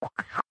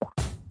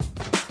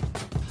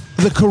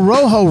the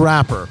Corojo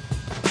wrapper,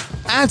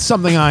 that's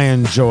something I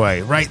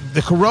enjoy, right?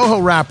 The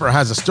Corojo wrapper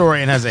has a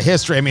story and has a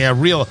history. I mean, a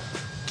real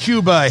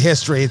Cuba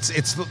history.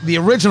 It's the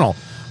original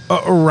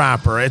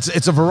wrapper. It's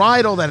a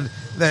varietal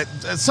that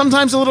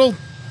sometimes a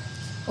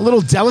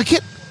little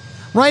delicate,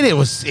 right?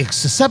 It's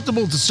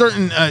susceptible to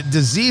certain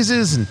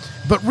diseases,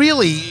 but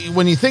really,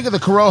 when you think of the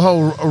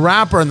Corojo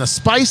wrapper and the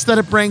spice that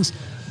it brings,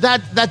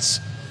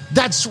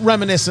 that's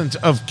reminiscent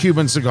of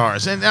Cuban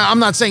cigars. And I'm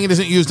not saying it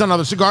isn't used on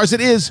other cigars.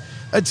 It is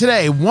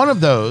today. One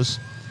of those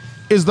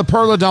is the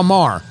Perla Del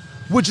Mar,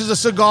 which is a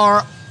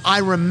cigar I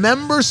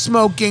remember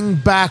smoking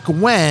back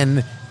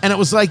when, and it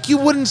was like, you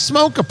wouldn't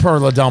smoke a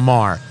Perla Del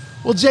Mar.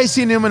 Well,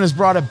 J.C. Newman has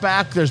brought it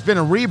back. There's been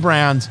a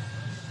rebrand.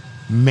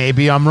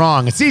 Maybe I'm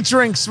wrong. It's Eat,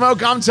 Drink,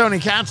 Smoke. I'm Tony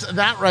Katz.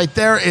 That right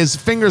there is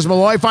Fingers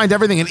Malloy. Find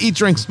everything at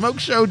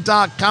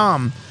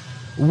eatdrinksmokeshow.com.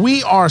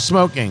 We are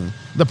smoking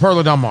the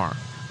Perla Del Mar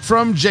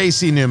from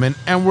J.C. Newman,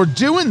 and we're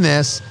doing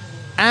this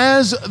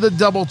as the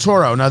Double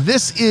Toro. Now,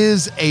 this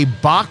is a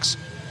box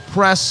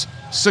press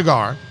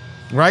cigar,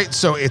 right?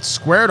 So it's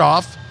squared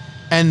off,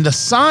 and the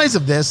size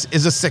of this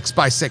is a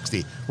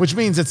 6x60, which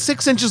means it's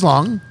 6 inches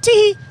long.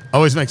 Tee!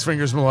 Always makes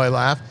Fingers Malloy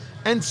laugh.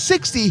 And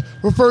 60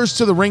 refers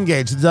to the ring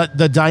gauge,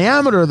 the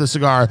diameter of the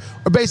cigar,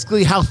 or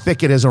basically how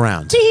thick it is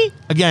around. Tee!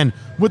 Again,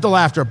 with the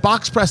laughter,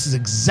 box press is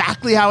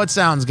exactly how it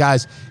sounds,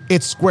 guys.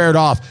 It's squared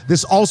off.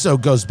 This also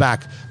goes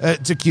back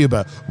to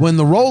Cuba. When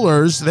the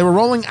rollers, they were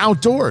rolling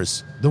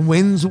outdoors, the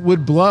winds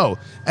would blow.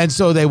 And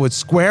so they would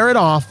square it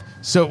off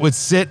so it would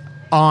sit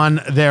on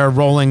their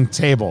rolling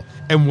table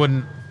and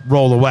wouldn't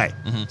roll away.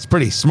 Mm-hmm. It's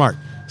pretty smart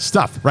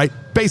stuff, right?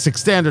 Basic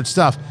standard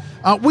stuff.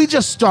 We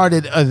just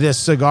started this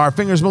cigar.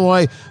 Fingers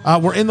Malloy,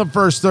 we're in the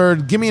first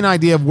third. Give me an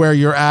idea of where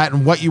you're at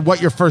and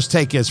what your first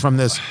take is from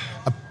this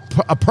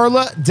a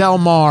Perla Del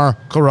Mar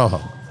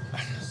Corojo.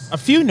 A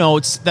few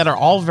notes that are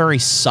all very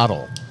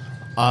subtle.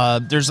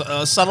 There's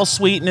a subtle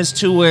sweetness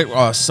to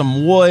it,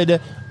 some wood,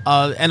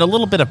 and a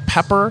little bit of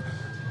pepper,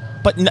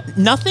 but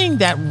nothing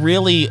that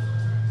really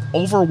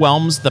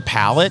overwhelms the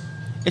palate.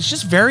 It's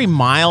just very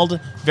mild,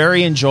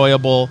 very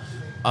enjoyable.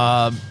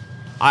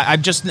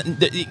 I've just,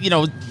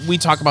 we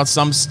talk about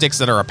some sticks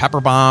that are a pepper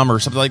bomb or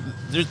something like.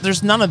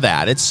 There's none of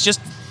that. It's just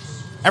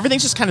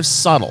everything's just kind of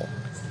subtle.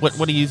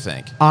 What do you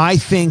think? I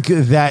think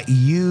that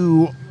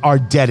you are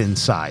dead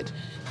inside.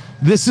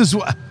 This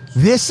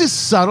is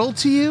subtle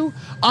to you.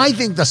 I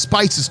think the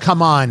spices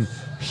come on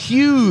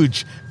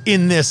huge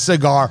in this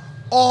cigar,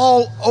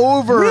 all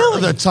over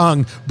the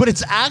tongue, but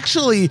it's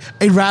actually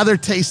a rather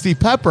tasty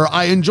pepper.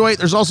 I enjoy it.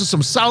 There's also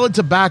some solid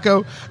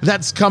tobacco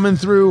that's coming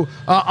through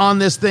on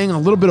this thing, and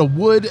a little bit of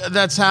wood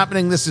that's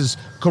happening. This is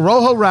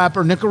Corojo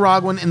wrapper,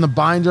 Nicaraguan in the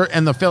binder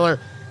and the filler,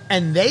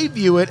 and they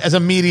view it as a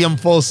medium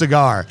full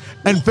cigar.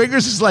 And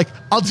Fingers is like,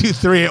 I'll do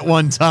 3 at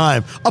one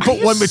time. I'll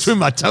put one between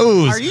my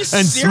toes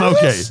and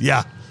smoke it.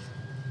 Yeah.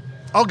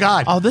 Oh,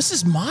 God. Oh, this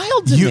is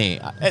mild to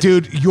me.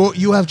 Dude,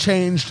 you have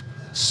changed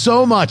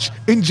so much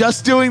in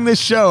just doing this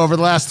show over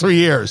the last 3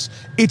 years.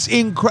 It's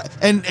incredible.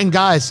 And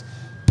guys,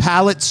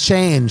 palates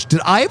change. Did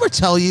I ever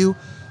tell you,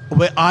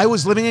 when I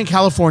was living in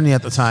California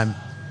at the time,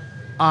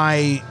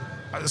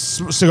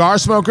 cigar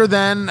smoker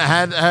then,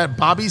 had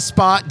Bobby's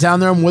spot down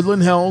there in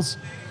Woodland Hills,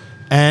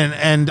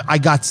 and I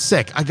got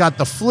sick. I got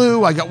the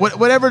flu. I got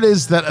whatever it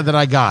is that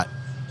I got.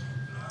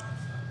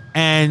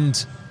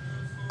 And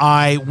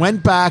I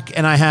went back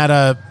and I had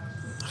I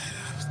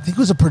think it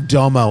was a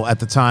Perdomo at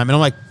the time. And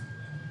I'm like,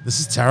 this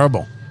is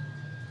terrible.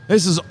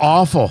 This is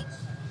awful.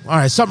 All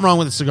right, something wrong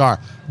with the cigar.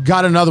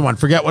 Got another one.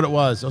 Forget what it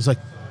was. I was like,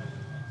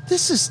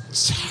 this is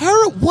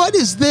terrible. What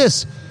is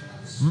this?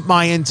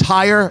 My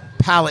entire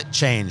palate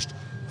changed.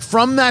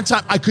 From that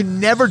time, I could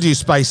never do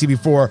spicy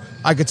before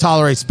I could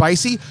tolerate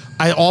spicy.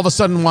 I all of a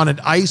sudden wanted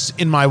ice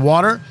in my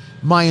water.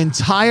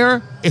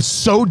 It's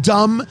so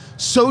dumb,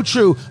 so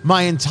true.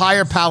 My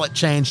entire palate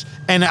changed,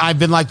 and I've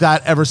been like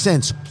that ever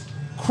since.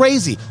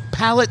 Crazy.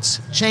 Palates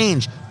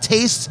change.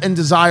 Tastes and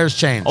desires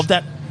change. Oh,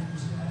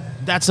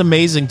 that's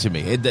amazing to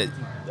me.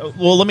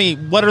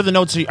 What are the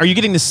notes? Are you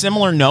getting the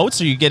similar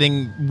notes? Are you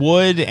getting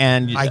wood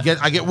and? I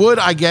get wood.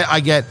 I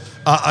get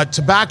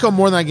tobacco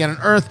more than I get an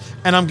earth,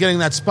 and I'm getting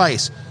that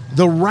spice.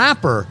 The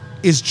wrapper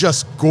is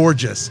just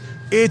gorgeous.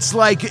 It's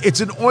like it's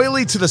an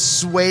oily to the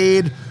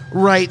suede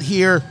right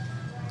here.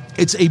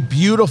 It's a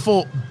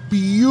beautiful,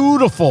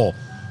 beautiful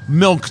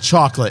milk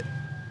chocolate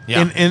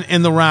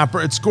in the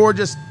wrapper. It's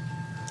gorgeous.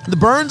 The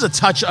burn's a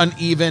touch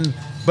uneven,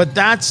 but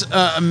that's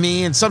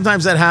me, and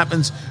sometimes that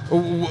happens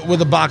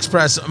with a box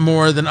press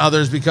more than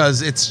others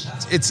because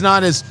it's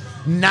not as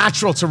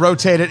natural to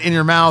rotate it in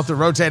your mouth or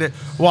rotate it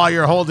while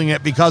you're holding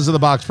it because of the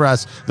box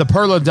press. The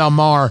Perla Del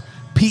Mar,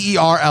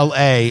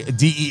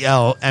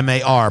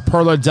 Perladelmar,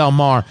 Perla Del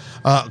Mar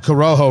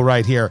Corojo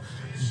right here.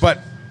 But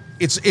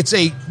it's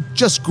a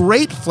just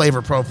great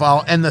flavor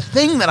profile, and the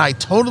thing that I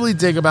totally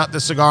dig about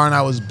this cigar, and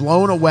I was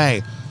blown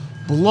away.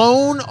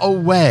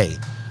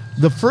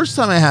 The first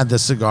time I had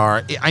this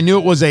cigar, I knew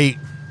it was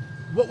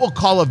what we'll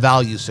call a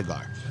value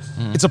cigar.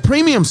 It's a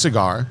premium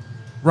cigar,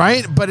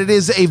 right? But it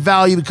is a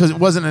value because it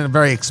wasn't a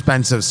very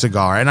expensive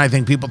cigar, and I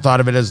think people thought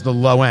of it as the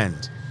low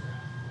end.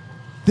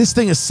 This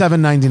thing is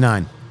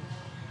 $7.99.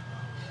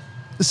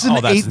 This is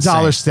an that's $8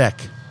 insane.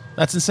 stick.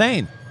 That's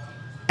insane.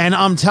 And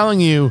I'm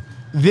telling you,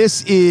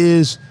 this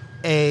is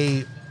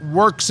a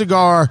work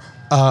cigar,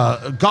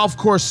 a golf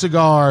course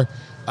cigar.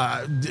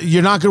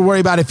 You're not going to worry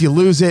about if you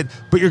lose it,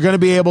 but you're going to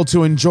be able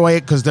to enjoy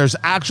it because there's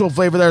actual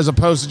flavor there as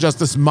opposed to just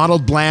this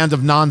muddled bland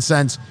of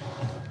nonsense.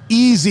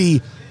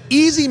 Easy,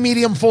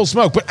 medium, full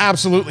smoke, but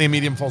absolutely a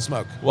medium, full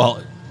smoke.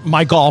 Well,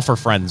 my golfer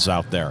friends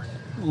out there,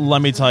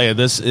 let me tell you,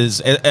 this is,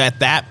 at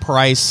that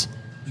price,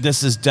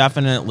 this is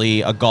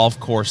definitely a golf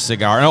course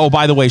cigar. And, oh,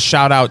 by the way,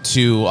 shout out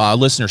to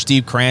listener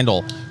Steve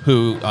Crandall,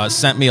 who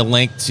sent me a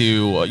link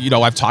to,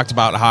 I've talked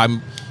about how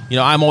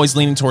I'm always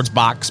leaning towards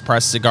box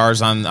press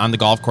cigars on the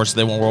golf course so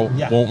they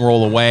won't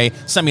roll away.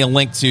 Sent me a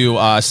link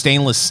to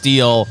stainless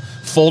steel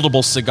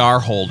foldable cigar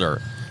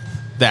holder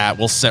that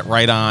will sit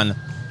right on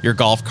your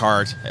golf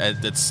cart.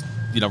 That's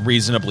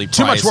reasonably priced.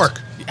 Too much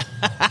work.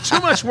 Too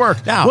much work.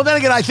 Yeah. Well, then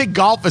again, I think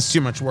golf is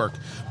too much work.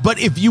 But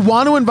if you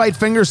want to invite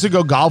Fingers to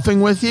go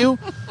golfing with you,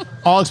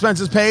 all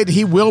expenses paid,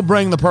 he will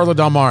bring the Perla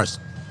Del Mars.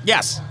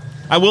 Yes,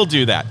 I will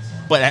do that.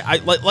 But I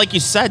like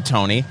you said,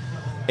 Tony,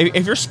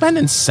 if you're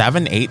spending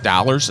 $7,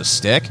 $8 a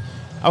stick,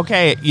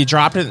 okay, you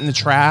dropped it in the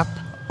trap.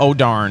 Oh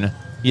darn,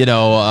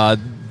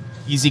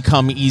 easy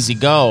come, easy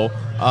go.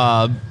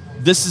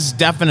 This is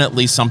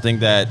definitely something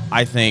that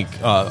I think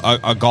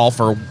a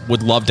golfer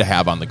would love to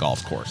have on the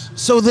golf course.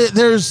 So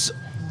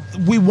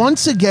we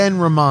once again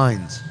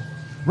remind,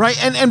 right?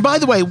 And by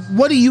the way,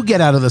 what do you get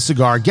out of the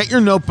cigar? Get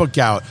your notebook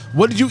out.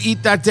 What did you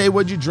eat that day?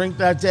 What did you drink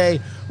that day?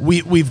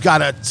 We've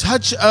got a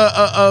touch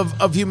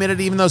of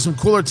humidity, even though some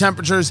cooler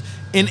temperatures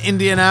in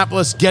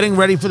Indianapolis, getting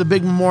ready for the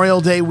big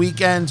Memorial Day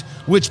weekend,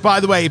 which,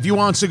 by the way, if you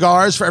want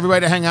cigars for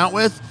everybody to hang out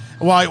with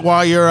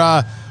while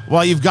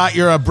you've got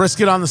your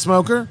brisket on the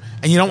smoker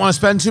and you don't want to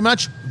spend too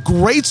much,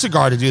 great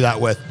cigar to do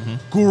that with.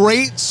 Mm-hmm.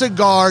 Great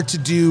cigar to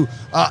do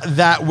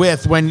that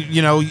with when,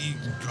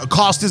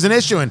 cost is an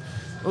issue, and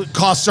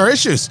costs are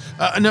issues.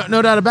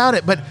 No doubt about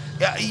it. But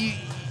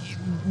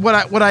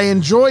what I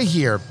enjoy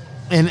here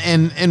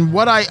and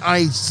what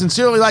I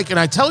sincerely like, and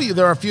I tell you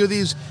there are a few of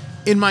these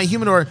in my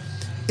humidor,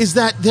 is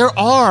that there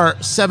are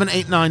 $7,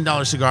 $8,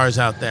 $9 cigars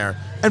out there.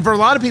 And for a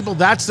lot of people,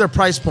 that's their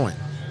price point.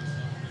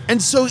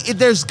 And so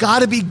there's got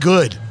to be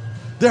good.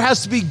 There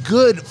has to be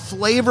good,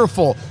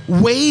 flavorful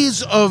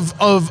ways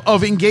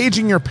of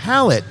engaging your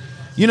palate.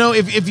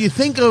 If you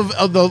think of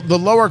the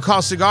lower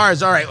cost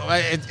cigars, all right,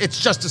 it's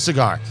just a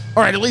cigar.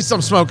 All right, at least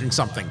I'm smoking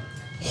something.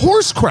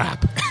 Horse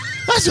crap.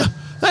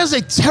 That is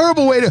a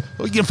terrible way to.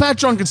 Fat,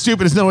 drunk, and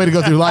stupid is no way to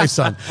go through life,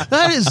 son.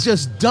 That is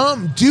just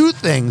dumb. Do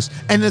things,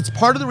 and it's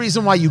part of the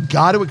reason why you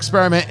got to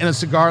experiment in a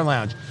cigar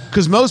lounge.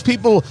 Because most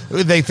people,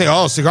 they think,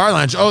 oh, cigar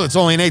lounge, oh, it's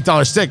only an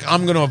 $8 stick.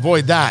 I'm going to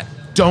avoid that.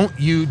 Don't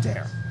you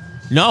dare.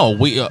 No,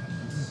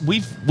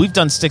 we've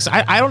done sticks.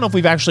 I don't know if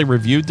we've actually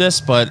reviewed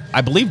this, but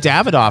I believe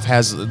Davidoff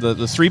has the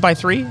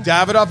 3x3.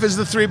 Davidoff is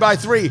the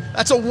 3x3.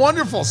 That's a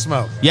wonderful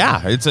smoke.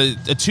 Yeah, it's a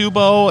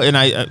tubo, and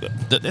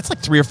it's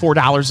like $3 or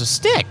 $4 a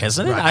stick,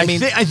 isn't it? Right.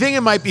 I think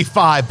it might be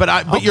 $5,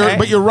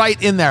 but you're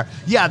right in there.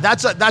 Yeah,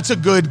 that's a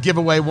good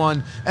giveaway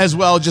one as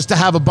well, just to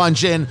have a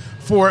bunch in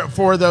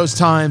for those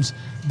times.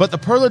 But the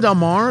Perla Del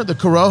Mar, the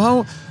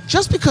Corojo,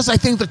 just because I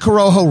think the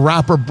Corojo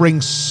wrapper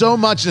brings so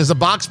much, and as a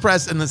box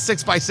press and the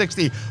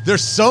 6x60,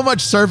 there's so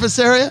much surface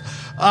area.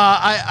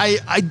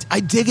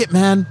 I dig it,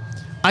 man.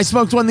 I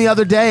smoked one the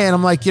other day, and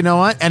I'm like, you know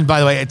what? And by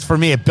the way, for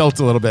me, it built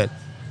a little bit.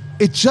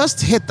 It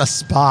just hit the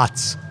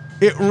spots.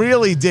 It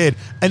really did.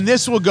 And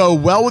this will go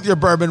well with your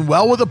bourbon,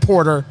 well with a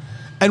porter,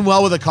 and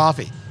well with a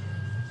coffee.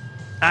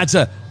 That's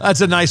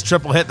a nice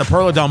triple hit. The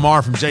Perla Del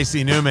Mar from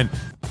J.C. Newman.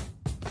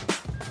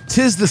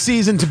 'Tis the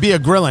season to be a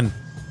grillin'.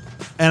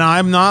 And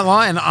I'm not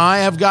lying. I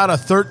have got a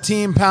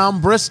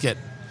 13-pound brisket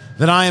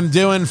that I am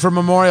doing for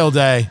Memorial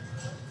Day.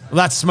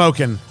 That's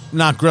smoking,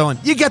 not grilling.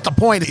 You get the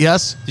point,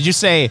 yes? Did you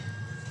say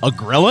a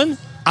grillin'?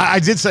 I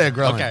did say a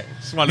grilling. Okay,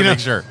 just wanted to make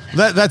sure.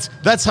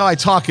 That's how I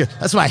talk.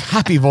 That's my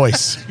happy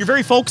voice. You're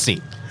very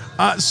folksy.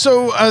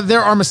 So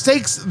there are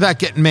mistakes that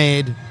get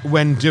made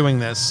when doing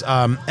this.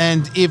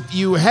 And if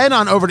you head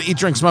on over to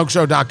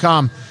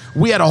eatdrinksmokeshow.com,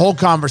 we had a whole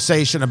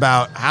conversation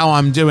about how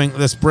I'm doing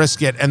this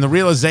brisket and the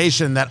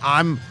realization that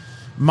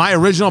my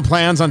original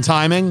plans on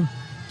timing,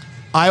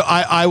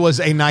 I was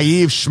a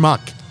naive schmuck.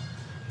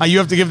 You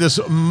have to give this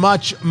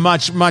much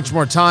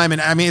more time.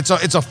 And I mean,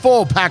 it's a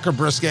full Packer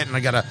brisket, and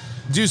I got to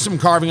do some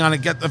carving on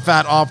it, get the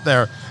fat off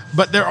there.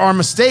 But there are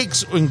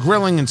mistakes in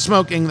grilling and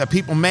smoking that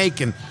people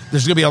make, and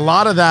there's going to be a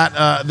lot of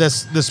that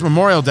this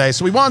Memorial Day.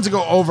 So we wanted to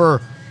go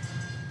over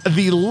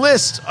the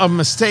list of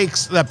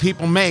mistakes that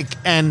people make,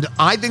 and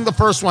I think the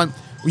first one,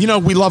 we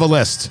love a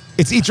list.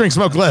 It's Eat, Drink,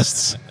 Smoke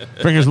lists.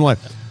 Fingers in the lip.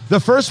 The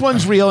first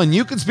one's real, and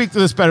you can speak to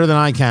this better than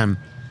I can.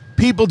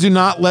 People do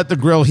not let the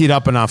grill heat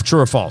up enough. True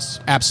or false?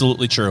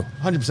 Absolutely true.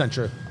 100%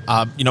 true.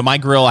 My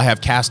grill, I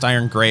have cast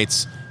iron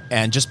grates,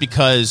 and just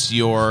because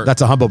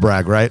That's a humble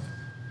brag, right?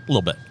 A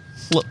little bit.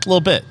 A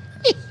little bit.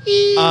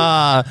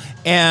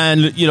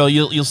 And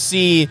you'll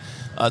see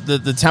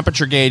the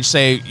temperature gauge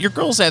say your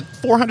grill's at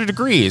 400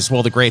 degrees.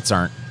 Well, the grates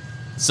aren't.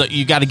 So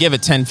you got to give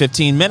it 10,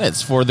 15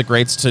 minutes for the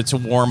grates to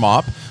warm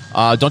up.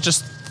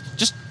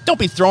 Don't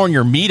be throwing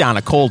your meat on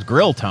a cold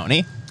grill,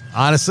 Tony.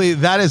 Honestly,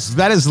 that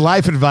is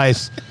life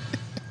advice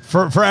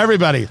for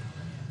everybody.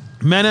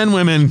 Men and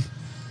women,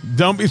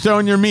 don't be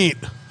throwing your meat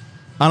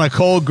on a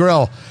cold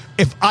grill.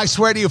 I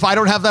swear to you, if I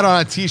don't have that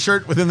on a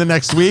T-shirt within the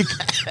next week,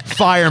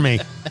 fire me.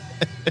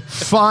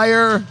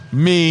 Fire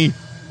me,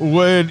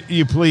 would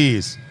you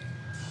please?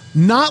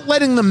 Not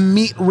letting the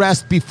meat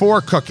rest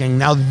before cooking.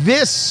 Now,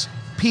 this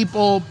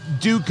people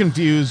do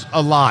confuse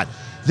a lot.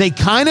 They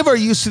kind of are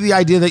used to the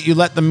idea that you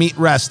let the meat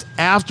rest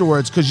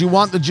afterwards because you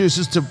want the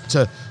juices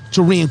to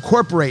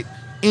reincorporate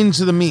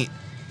into the meat.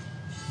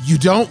 You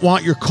don't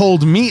want your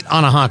cold meat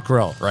on a hot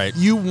grill. Right.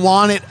 You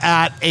want it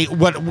at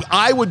what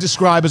I would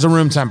describe as a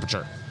room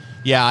temperature.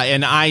 Yeah,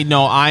 and I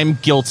know I'm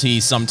guilty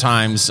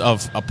sometimes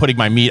of putting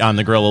my meat on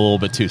the grill a little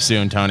bit too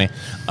soon, Tony.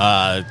 It's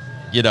a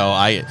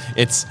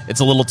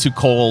little too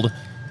cold.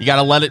 You got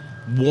to let it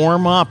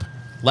warm up.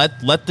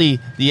 Let the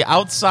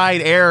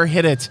outside air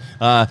hit it.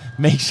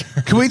 Make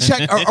sure. Can we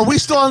check? Are we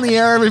still on the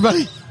air,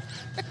 everybody?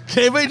 Can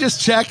anybody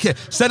just check?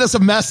 Send us a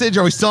message.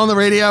 Are we still on the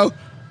radio?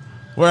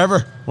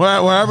 Wherever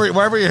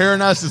you're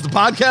hearing us, is the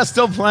podcast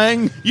still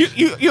playing?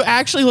 You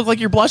actually look like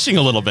you're blushing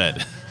a little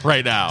bit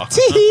right now.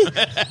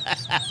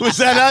 Is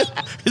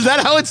that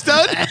how it's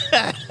done?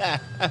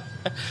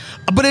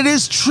 But it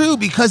is true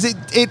because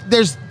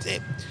there's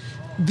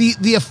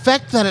the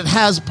effect that it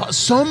has.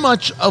 So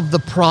much of the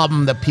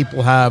problem that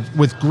people have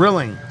with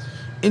grilling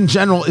in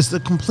general is the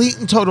complete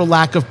and total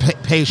lack of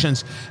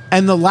patience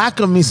and the lack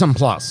of mise en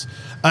place.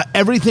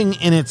 Everything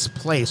in its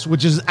place,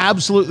 which is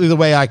absolutely the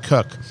way I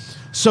cook.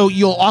 So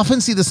you'll often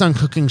see this on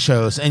cooking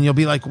shows, and you'll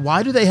be like,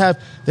 why do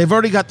they've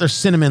already got their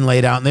cinnamon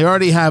laid out, and they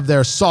already have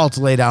their salt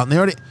laid out,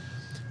 and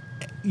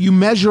you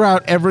measure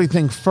out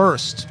everything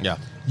first. Yeah.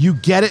 You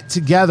get it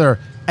together,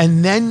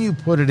 and then you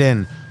put it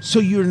in. So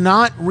you're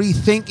not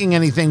rethinking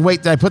anything.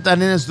 Wait, did I put that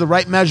in as the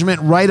right measurement,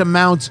 right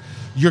amount?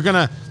 You're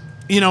going to,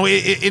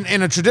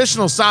 in a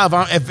traditional style,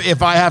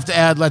 if I have to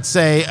add, let's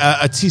say,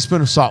 a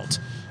teaspoon of salt,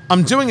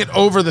 I'm doing it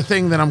over the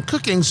thing that I'm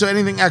cooking, so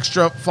anything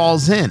extra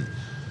falls in.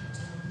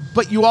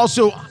 But you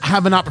also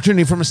have an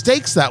opportunity for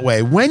mistakes that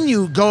way. When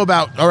you go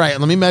about, all right,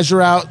 let me measure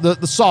out the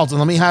salt and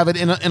let me have it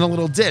in a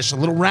little dish, a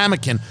little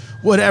ramekin,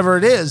 whatever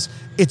it is,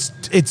 it's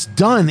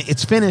done,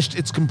 it's finished,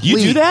 it's complete. You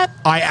do that?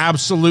 I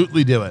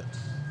absolutely do it.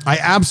 I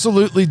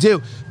absolutely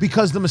do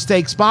because the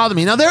mistakes bother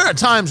me. Now, there are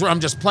times where I'm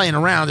just playing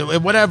around,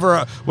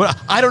 whatever.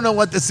 I don't know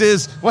what this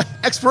is. What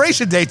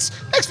expiration dates?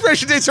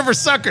 Expiration dates are for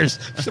suckers.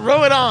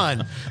 Throw it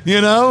on,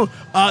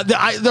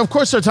 of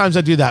course, there are times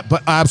I do that,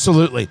 but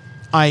absolutely.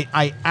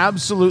 I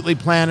absolutely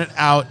plan it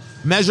out,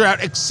 measure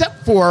out,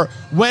 except for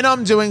when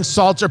I'm doing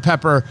salt or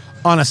pepper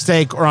on a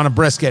steak or on a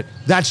brisket.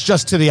 That's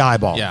just to the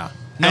eyeball. Yeah.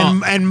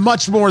 And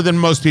much more than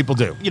most people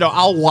do.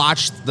 I'll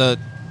watch the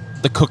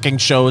cooking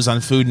shows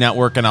on Food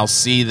Network, and I'll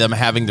see them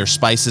having their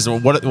spices.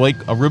 What, like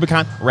a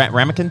Rubicon?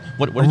 Ramekin?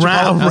 What did you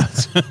call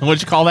it? What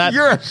did you call that?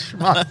 You're a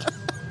schmuck.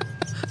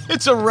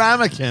 It's a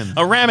ramekin.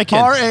 A ramekin.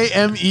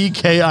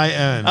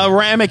 Ramekin. A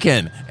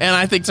ramekin. And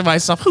I think to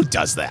myself, who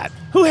does that?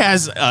 Who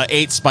has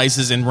 8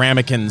 spices in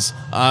ramekins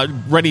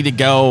ready to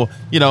go?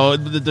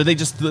 They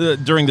just,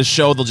 during the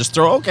show, they'll just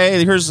throw,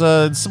 okay, here's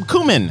some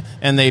cumin.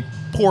 And they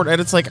pour it,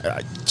 and it's like,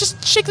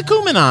 just shake the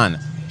cumin on.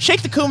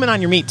 Shake the cumin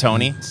on your meat,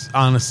 Tony.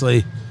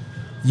 Honestly,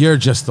 you're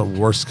just the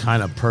worst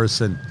kind of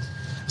person.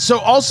 So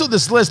also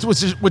this list,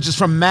 which is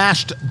from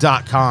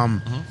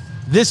mashed.com,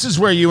 this is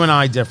where you and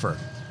I differ.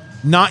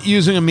 Not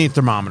using a meat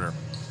thermometer.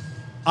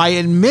 I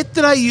admit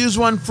that I use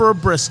one for a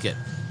brisket.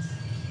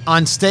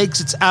 On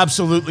steaks, it's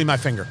absolutely my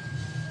finger.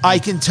 I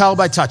can tell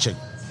by touching.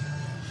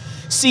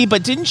 See,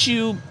 but didn't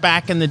you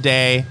back in the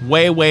day,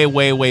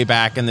 way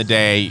back in the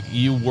day,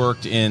 you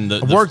worked in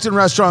I worked in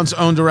restaurants,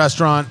 owned a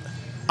restaurant.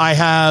 I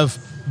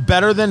have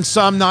better than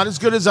some, not as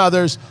good as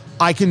others.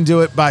 I can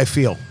do it by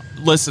feel.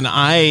 Listen,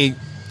 I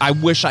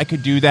wish I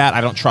could do that.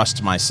 I don't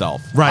trust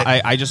myself.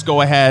 Right. I just go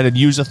ahead and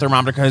use a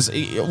thermometer because,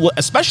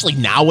 especially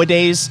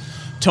nowadays,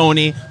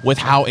 Tony, with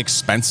how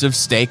expensive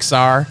steaks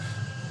are,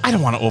 I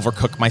don't want to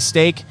overcook my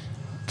steak.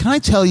 Can I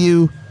tell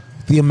you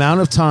the amount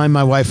of time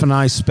my wife and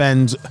I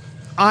spend?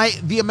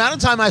 The amount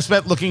of time I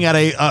spent looking at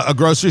a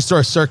grocery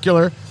store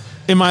circular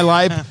in my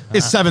life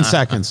is 7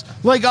 seconds.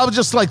 Like I'll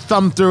just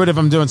thumb through it if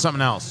I'm doing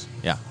something else.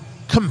 Yeah.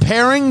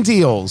 Comparing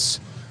deals,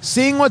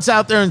 seeing what's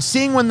out there, and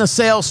seeing when the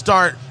sales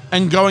start.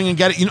 And going and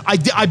get it.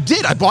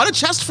 I bought a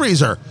chest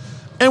freezer,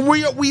 and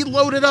we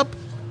loaded up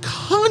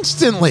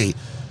constantly.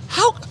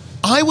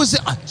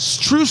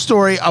 True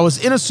story. I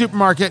was in a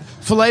supermarket.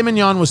 Filet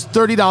mignon was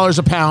 $30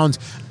 a pound,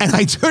 and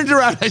I turned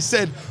around. And I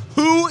said,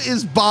 "Who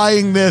is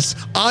buying this?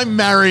 I'm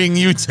marrying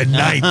you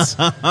tonight."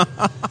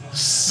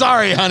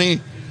 Sorry,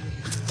 honey.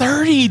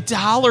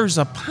 $30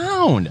 a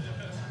pound.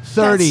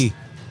 30.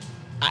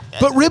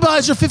 But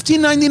ribeyes are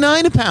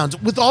 $15.99 a pound.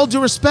 With all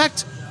due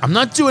respect, I'm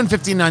not doing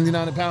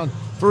 $15.99 a pound.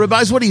 For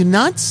ribeyes, what are you,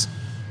 nuts?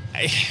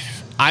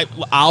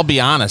 I'll be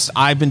honest.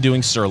 I've been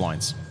doing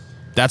sirloins.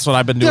 That's what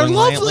I've been They're doing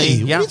lovely.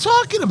 lately. What are you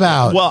talking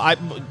about? Well,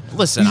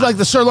 listen. You like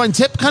the sirloin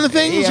tip kind of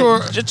things, Yeah, or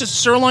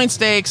just sirloin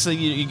steaks.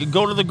 You can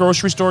go to the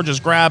grocery store,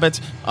 just grab it,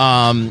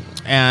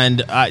 and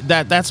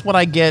that's what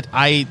I get.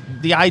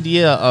 The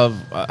idea of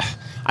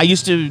I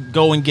used to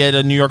go and get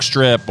a New York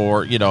strip,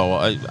 or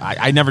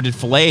I never did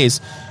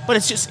fillets, but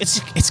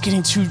it's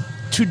getting too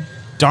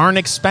darn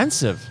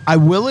expensive. I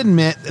will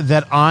admit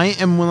that I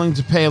am willing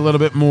to pay a little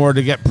bit more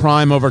to get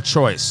prime over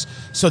choice.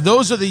 So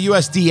those are the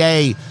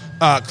USDA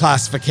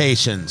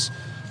classifications.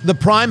 The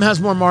prime has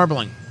more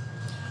marbling,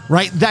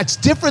 right? That's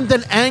different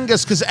than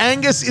Angus, because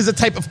Angus is a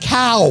type of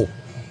cow.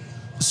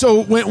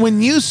 So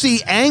when you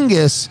see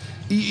Angus,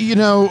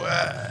 you're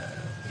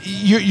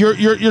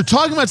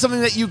talking about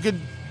something that you could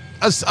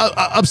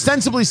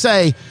ostensibly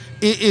say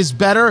is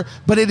better,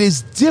 but it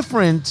is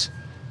different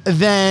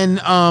than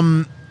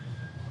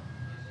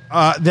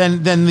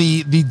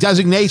the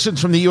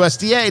designations from the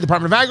USDA,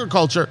 Department of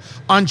Agriculture,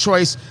 on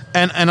choice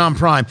and on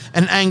prime.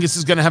 And Angus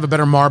is going to have a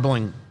better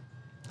marbling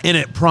in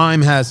it.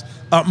 Prime has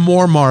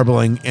more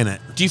marbling in it.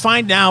 Do you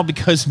find now,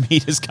 because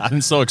meat has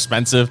gotten so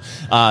expensive,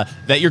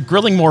 that you're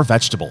grilling more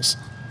vegetables?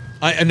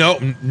 No.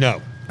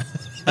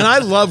 And I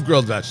love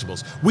grilled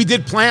vegetables. We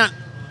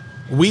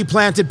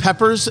planted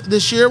peppers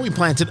this year. We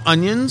planted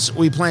onions.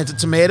 We planted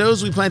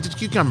tomatoes. We planted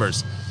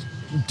cucumbers.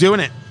 Doing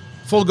it.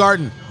 Full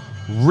garden.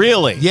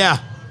 Really? Yeah.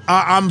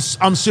 I'm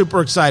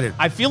super excited.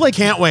 I feel like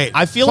can't wait.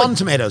 I feel plum like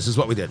tomatoes is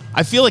what we did.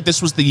 I feel like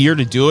this was the year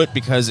to do it,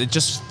 because it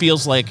just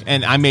feels like,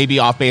 and I may be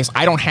off base,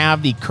 I don't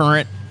have the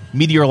current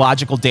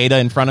meteorological data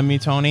in front of me,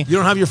 Tony. You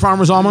don't have your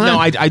Farmer's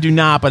Almanac? No, I do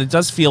not, but it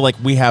does feel like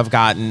we have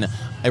gotten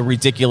a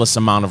ridiculous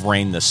amount of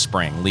rain this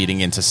spring leading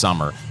into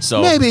summer.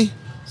 So maybe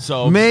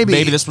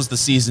this was the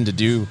season to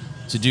do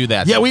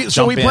that. Yeah, we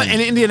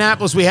in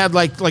Indianapolis we had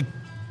like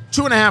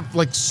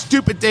 2.5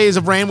 stupid days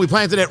of rain. We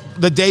planted it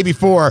the day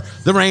before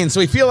the rain, so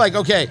we feel like,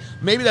 okay,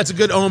 maybe that's a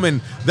good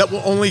omen that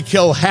will only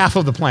kill half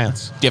of the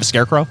plants. Do you have a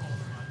scarecrow?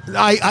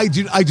 I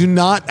do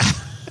not.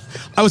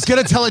 I was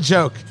going to tell a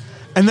joke,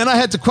 and then I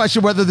had to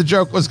question whether the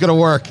joke was going to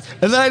work.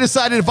 And then I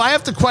decided if I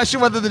have to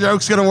question whether the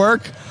joke's going to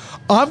work,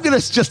 I'm going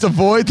to just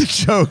avoid the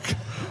joke.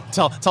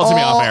 Tell it to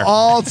me off air.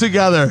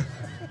 Altogether.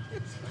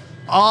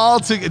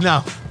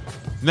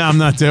 No, I'm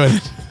not doing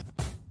it.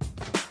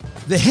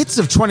 The hits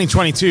of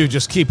 2022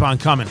 just keep on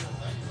coming.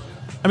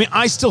 I mean,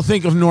 I still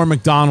think of Norm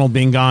Macdonald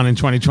being gone in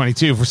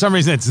 2022. For some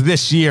reason, it's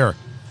this year.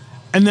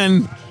 And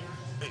then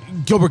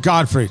Gilbert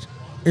Gottfried.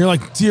 You're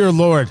like, dear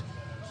Lord.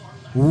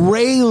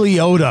 Ray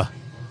Liotta.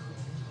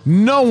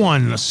 No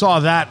one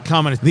saw that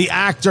coming. The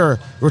actor,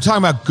 we're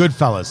talking about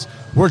Goodfellas.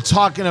 We're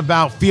talking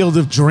about Field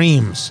of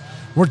Dreams.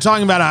 We're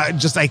talking about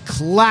just a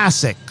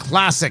classic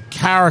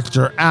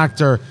character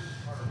actor.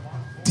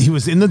 He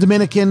was in the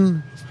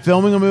Dominican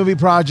filming a movie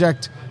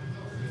project.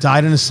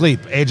 Died in his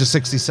sleep, age of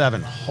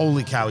 67.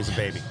 Holy cow, he's a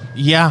baby.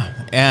 Yeah,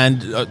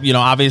 and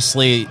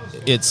obviously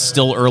it's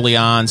still early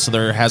on, so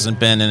there hasn't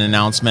been an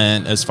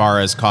announcement as far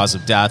as cause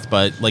of death.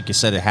 But like you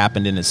said, it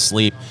happened in his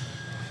sleep.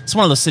 It's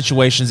one of those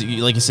situations.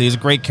 Like you said, he's a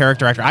great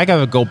character actor. I got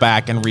to go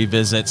back and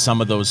revisit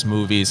some of those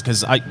movies,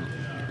 because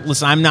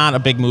I'm not a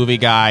big movie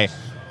guy,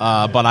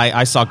 but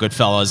I saw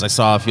Goodfellas. I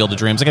saw Field of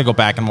Dreams. I got to go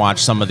back and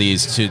watch some of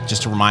these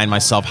to remind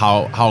myself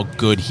how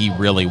good he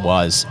really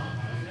was.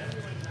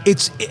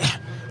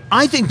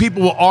 I think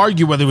people will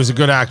argue whether he was a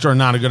good actor or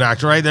not a good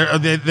actor, right?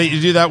 They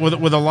do that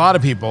with a lot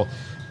of people.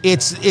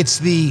 It's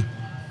the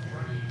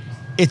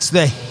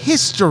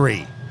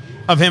history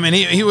of him, and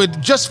he had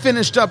just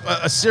finished up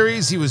a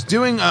series. He was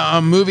doing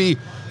a movie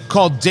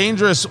called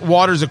Dangerous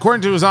Waters.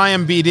 According to his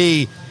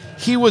IMDb,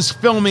 he was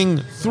filming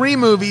 3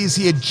 movies.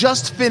 He had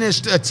just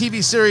finished a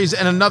TV series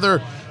and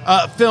another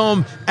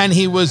film, and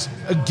he was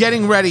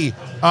getting ready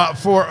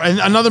for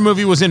another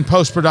movie. Was in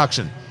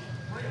post-production.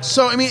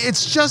 So, I mean,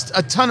 it's just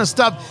a ton of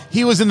stuff.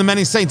 He was in The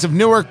Many Saints of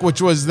Newark,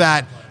 which was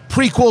that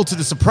prequel to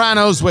The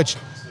Sopranos, which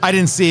I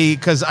didn't see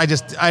because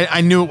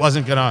I knew it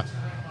wasn't gonna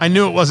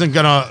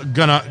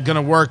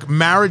work.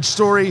 Marriage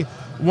Story,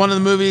 one of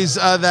the movies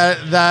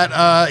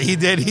that he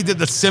did. He did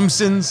The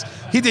Simpsons.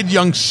 He did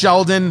Young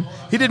Sheldon.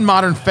 He did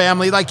Modern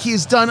Family. Like,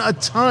 he's done a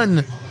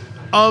ton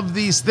of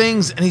these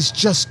things, and he's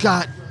just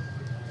got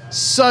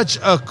such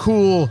a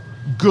cool,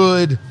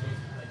 good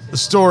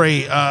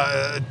story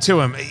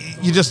to him.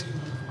 You just.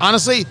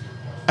 Honestly,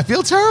 I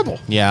feel terrible.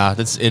 Yeah,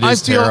 it is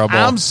terrible. I feel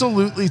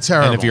absolutely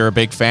terrible. And if you're a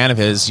big fan of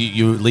his,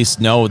 you at least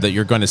know that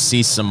you're going to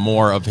see some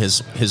more of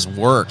his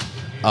work.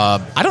 I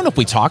don't know if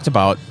we talked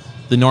about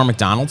the Norm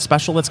Macdonald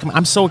special that's coming.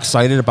 I'm so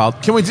excited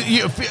about. Can we?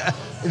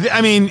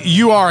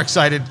 You are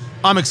excited.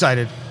 I'm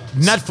excited.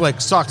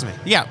 Netflix, talk to me.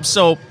 Yeah.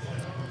 So,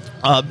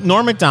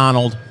 Norm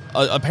Macdonald.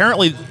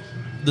 Apparently,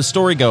 the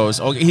story goes.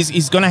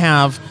 He's going to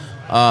have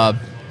a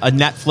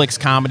Netflix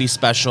comedy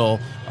special.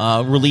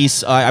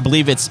 Release, I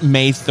believe it's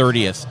May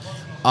 30th.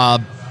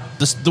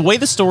 The way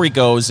the story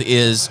goes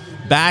is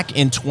back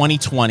in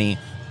 2020,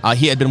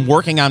 he had been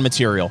working on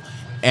material,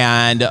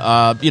 and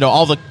all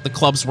the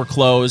clubs were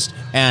closed,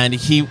 and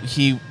he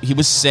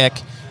was sick,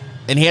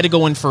 and he had to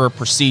go in for a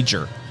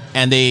procedure,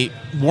 and they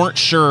weren't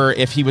sure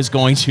if he was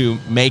going to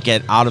make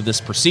it out of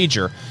this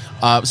procedure.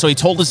 So he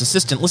told his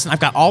assistant, listen, I've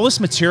got all this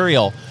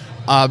material.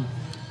 I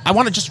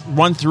want to just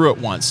run through it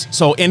once.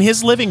 So in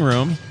his living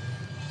room,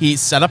 he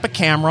set up a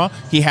camera,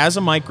 he has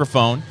a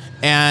microphone,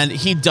 and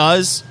he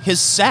does his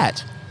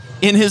set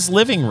in his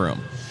living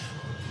room.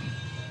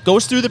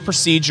 Goes through the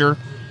procedure,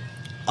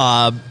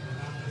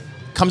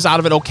 comes out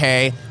of it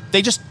okay.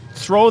 They just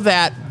throw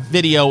that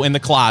video in the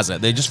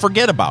closet. They just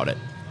forget about it.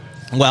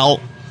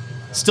 Well,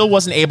 still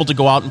wasn't able to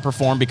go out and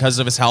perform because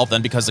of his health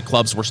and because the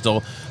clubs were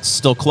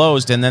still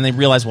closed. And then they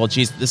realized, well,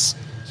 geez,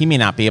 he may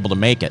not be able to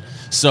make it.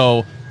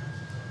 So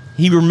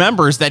he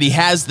remembers that he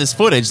has this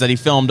footage that he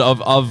filmed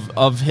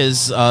of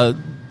his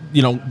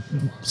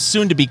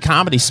soon-to-be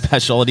comedy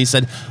special, and he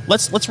said,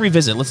 let's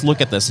revisit, let's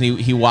look at this. And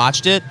he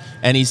watched it,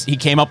 and he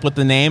came up with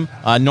the name,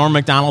 Norm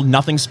Macdonald,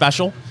 Nothing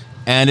Special,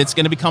 and it's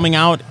going to be coming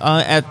out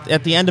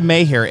at the end of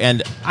May here.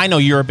 And I know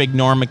you're a big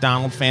Norm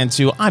Macdonald fan,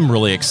 too. I'm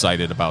really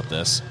excited about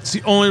this. It's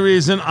the only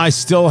reason I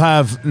still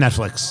have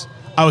Netflix.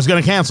 I was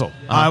going to cancel.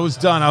 I was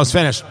done. I was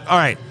finished. All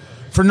right.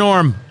 For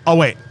Norm, I'll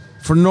wait.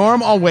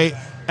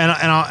 And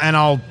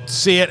I'll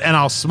see it, and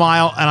I'll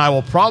smile, and I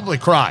will probably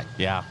cry.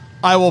 Yeah.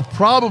 I will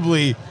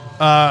probably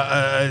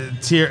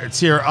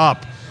tear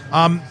up.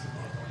 I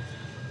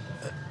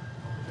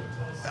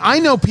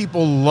know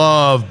people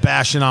love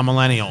bashing on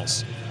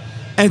millennials.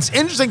 And it's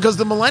interesting because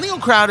the millennial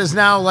crowd is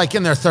now like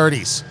in their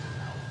 30s.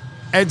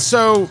 And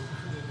so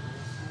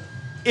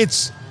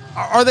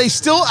are they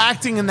still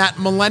acting in that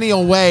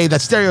millennial way that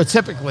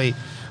stereotypically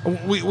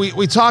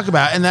we talk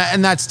about? And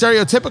that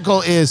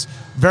stereotypical is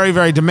very,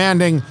 very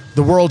demanding.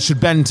 The world should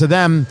bend to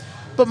them.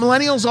 But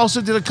millennials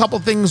also did a couple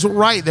things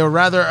right. They were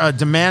rather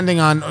demanding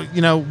on,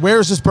 where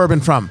is this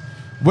bourbon from?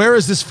 Where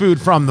is this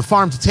food from? The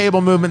farm to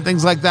table movement,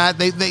 things like that.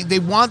 They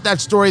want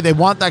that story. They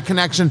want that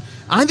connection.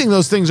 I think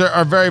those things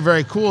are very,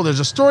 very cool. There's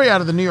a story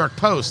out of the New York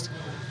Post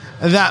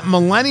that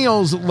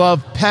millennials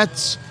love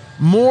pets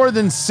more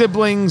than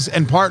siblings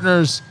and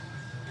partners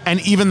and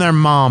even their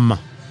mom.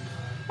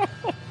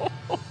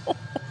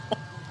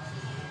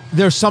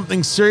 There's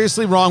something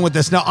seriously wrong with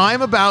this. Now,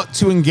 I'm about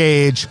to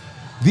engage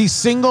the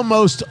single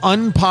most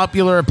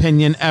unpopular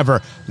opinion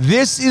ever.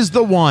 This is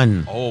the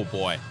one. Oh,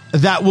 boy.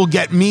 That will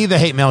get me the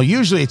hate mail.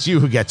 Usually it's you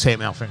who gets hate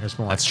mail, Fingers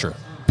Malloy. That's true.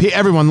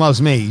 Everyone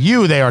loves me.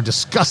 You, they are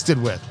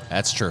disgusted with.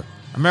 That's true.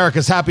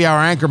 America's happy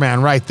hour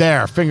anchorman right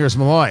there, Fingers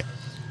Malloy.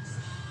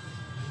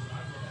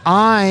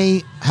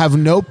 I have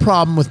no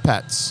problem with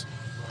pets.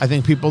 I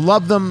think people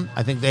love them.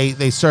 I think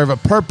they serve a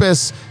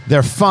purpose.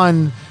 They're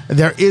fun.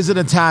 There is an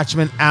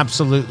attachment,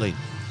 absolutely.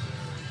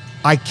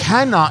 I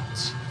cannot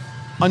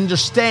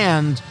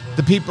understand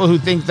the people who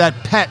think that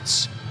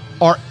pets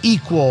are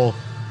equal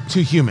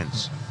to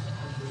humans.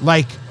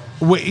 Like,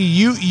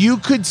 you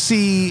could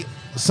see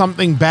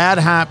something bad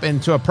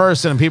happen to a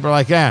person and people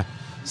are like,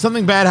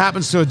 something bad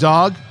happens to a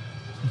dog,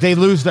 they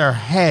lose their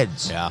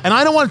heads. Yeah. And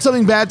I don't want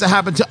something bad to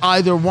happen to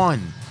either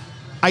one.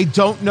 I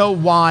don't know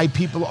why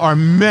people are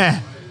meh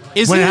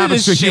when it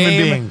happens to human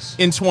beings.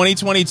 In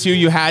 2022,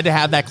 you had to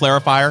have that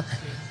clarifier?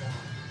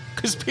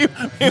 Because people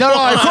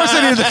No, of course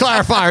I needed the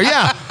clarifier,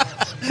 yeah.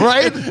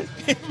 Right?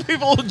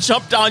 People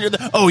jump down. You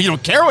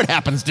don't care what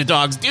happens to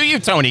dogs, do you,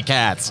 Tony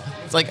Katz?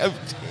 It's like,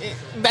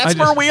 that's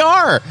where we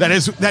are. That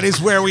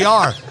is where we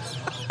are.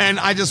 And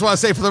I just want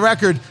to say for the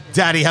record,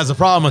 Daddy has a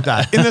problem with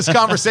that. In this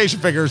conversation,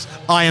 Figures,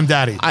 I am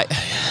Daddy.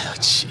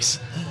 Jeez.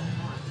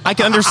 I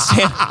can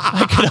understand.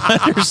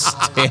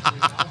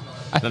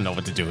 I don't know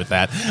what to do with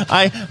that.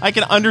 I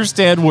can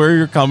understand where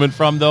you're coming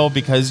from, though,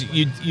 because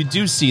you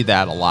do see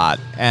that a lot.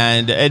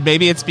 And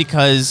maybe it's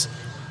because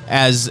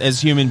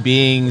as human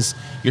beings,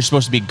 you're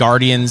supposed to be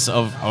guardians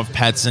of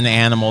pets and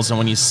animals. And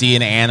when you see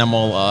an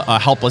animal, a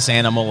helpless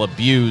animal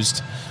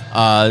abused,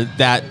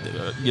 that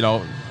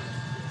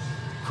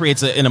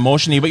creates an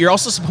emotion in you. But you're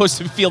also supposed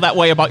to feel that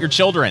way about your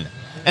children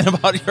and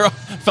about your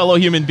fellow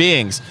human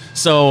beings.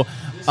 So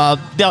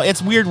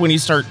it's weird when you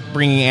start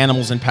bringing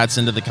animals and pets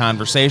into the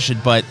conversation,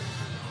 but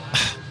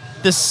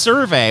this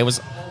survey was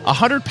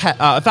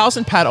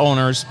 1,000 pet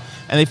owners,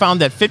 and they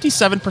found that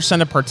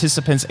 57% of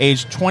participants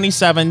aged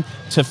 27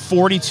 to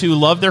 42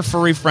 love their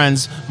furry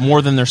friends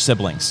more than their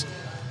siblings.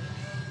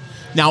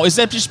 Now, is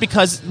that just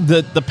because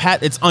the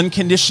pet, it's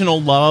unconditional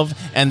love,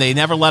 and they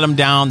never let them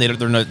down,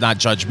 they're not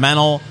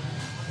judgmental?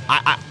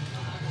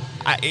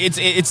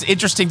 It's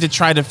interesting to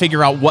try to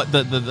figure out what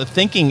the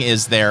thinking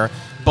is there,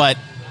 but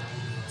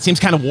it seems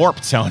kind of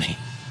warped, Tony.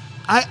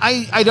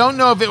 I don't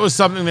know if it was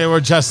something they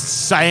were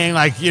just saying,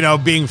 like,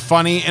 being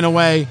funny in a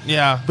way.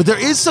 Yeah. But there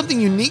is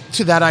something unique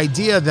to that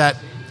idea that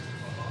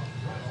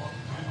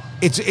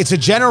it's a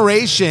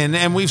generation,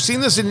 and we've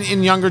seen this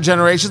in younger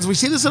generations. We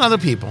see this in other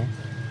people.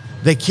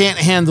 They can't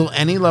handle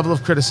any level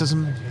of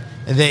criticism.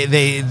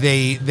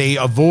 They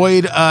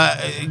avoid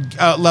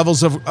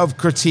levels of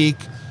critique.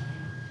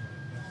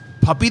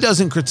 Puppy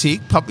doesn't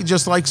critique. Puppy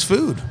just likes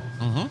food,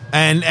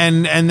 and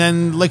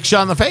then licks you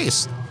on the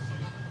face.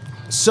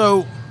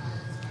 So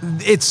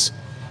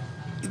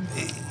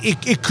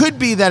it could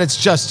be that it's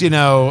just,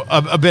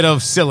 a bit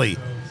of silly.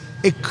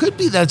 It could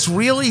be that it's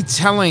really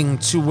telling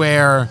to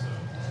where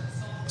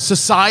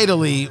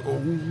societally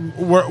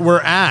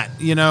we're at,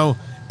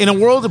 In a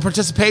world of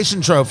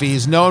participation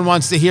trophies, no one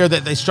wants to hear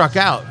that they struck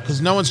out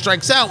because no one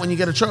strikes out when you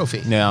get a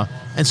trophy. Yeah.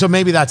 And so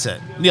maybe that's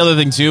it. The other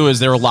thing, too, is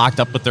they were locked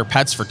up with their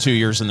pets for 2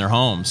 years in their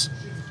homes.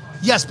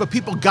 Yes, but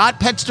people got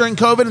pets during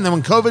COVID, and then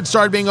when COVID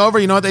started being over,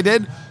 you know what they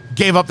did?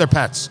 Gave up their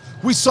pets.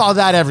 We saw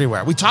that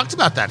everywhere. We talked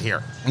about that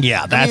here.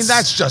 Yeah,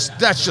 that's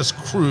just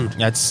crude.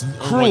 That's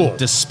cruel. Like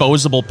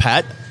disposable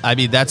pet. I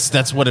mean,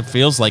 that's what it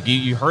feels like.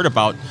 You heard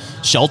about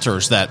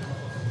shelters that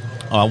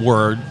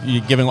were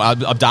giving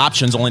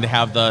adoptions only to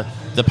have the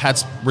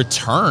pets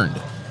returned.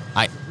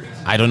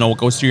 I don't know what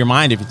goes through your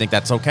mind if you think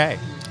that's okay.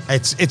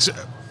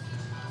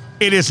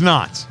 It is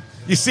not.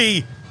 You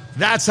see,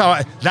 that's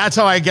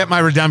how I get my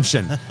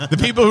redemption. The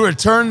people who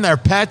return their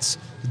pets,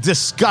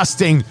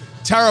 disgusting,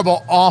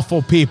 terrible,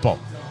 awful people.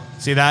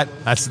 See that?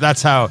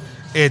 That's how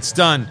it's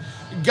done.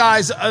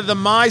 Guys, the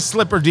My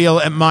Slipper deal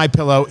at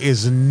MyPillow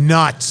is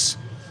nuts.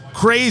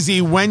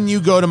 Crazy when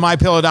you go to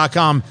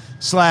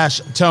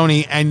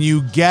mypillow.com/Tony and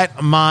you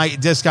get my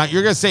discount.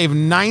 You're going to save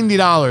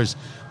 $90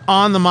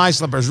 on the My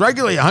Slippers.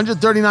 Regularly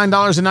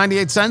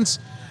 $139.98.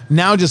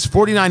 Now just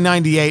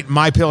 $49.98,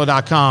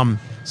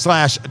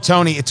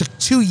 mypillow.com/Tony. It took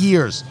 2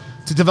 years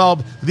to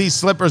develop these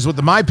slippers with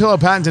the MyPillow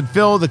patented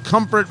fill, the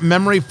comfort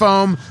memory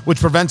foam, which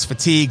prevents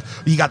fatigue.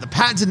 You got the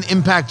patented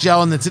impact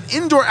gel, and it's an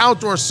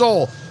indoor-outdoor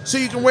sole, so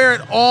you can wear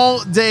it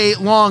all day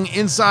long,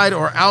 inside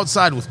or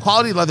outside, with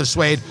quality leather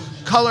suede,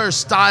 colors,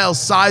 styles,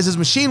 sizes,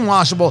 machine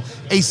washable,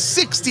 a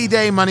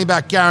 60-day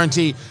money-back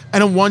guarantee,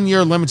 and a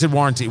 1-year limited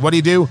warranty. What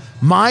do?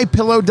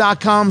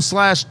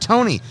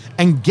 mypillow.com/Tony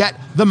and get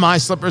the My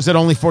Slippers at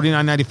only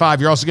 $49.95.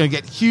 You're also going to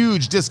get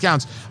huge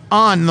discounts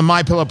on the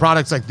MyPillow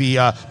products like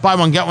the buy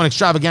one, get one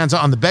extravaganza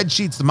on the bed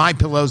sheets, the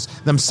MyPillows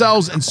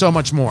themselves, and so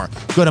much more.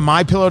 Go to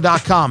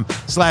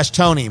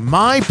mypillow.com/Tony.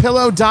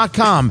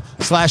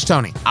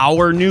 mypillow.com/Tony.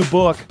 Our new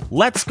book,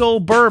 Let's Go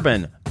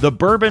Bourbon, the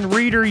bourbon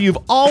reader you've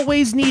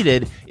always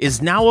needed,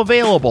 is now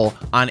available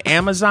on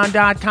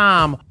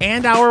Amazon.com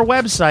and our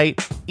website,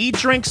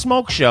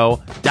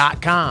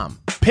 eatdrinksmokeshow.com.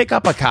 Pick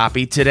up a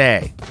copy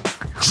today.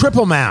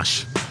 Triple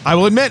mash. I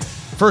will admit,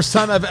 first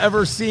time I've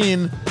ever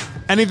seen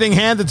anything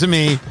handed to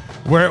me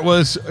where it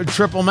was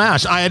triple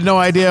mash. I had no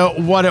idea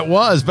what it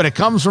was, but it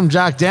comes from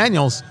Jack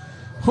Daniels.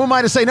 Who am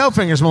I to say no,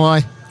 Fingers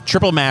Malloy?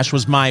 Triple Mash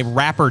was my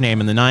rapper name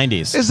in the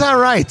 90s. Is that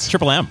right?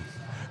 Triple M.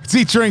 It's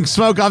Eat, Drink,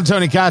 Smoke. I'm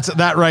Tony Katz.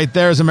 That right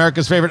there is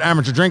America's favorite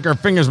amateur drinker,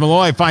 Fingers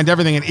Malloy. Find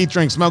everything at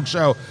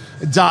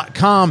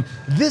eatdrinksmokeshow.com.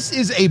 This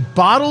is a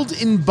bottled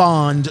in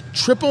bond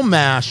triple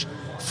mash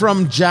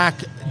from Jack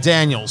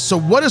Daniels. So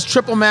what does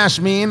triple mash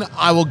mean?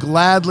 I will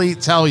gladly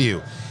tell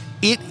you.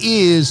 It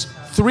is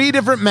 3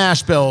 different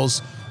mash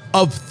bills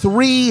of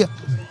 3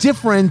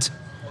 different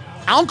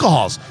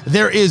alcohols.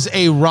 There is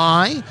a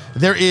rye,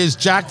 there is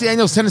Jack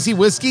Daniel's Tennessee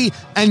whiskey,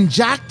 and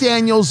Jack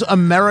Daniel's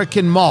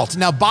American malt.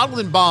 Now, bottled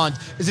in bond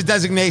is a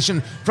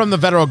designation from the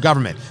federal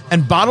government,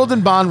 and bottled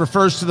in bond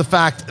refers to the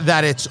fact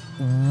that it's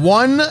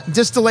 1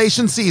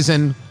 distillation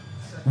season,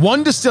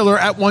 1 distiller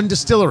at 1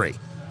 distillery,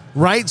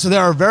 right? So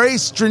there are very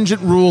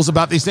stringent rules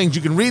about these things.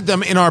 You can read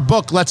them in our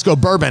book, Let's Go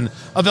Bourbon,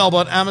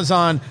 available at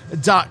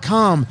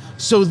Amazon.com.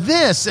 So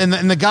this, and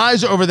the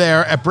guys over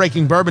there at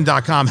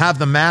BreakingBourbon.com have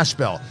the mash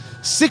bill.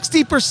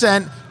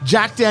 60%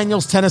 Jack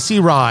Daniel's Tennessee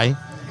Rye,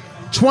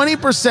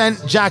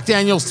 20% Jack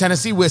Daniel's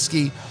Tennessee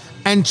Whiskey,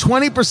 and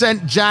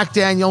 20% Jack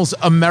Daniel's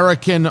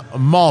American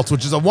Malt,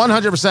 which is a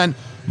 100%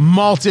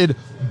 malted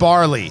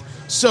barley.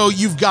 So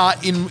you've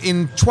got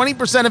in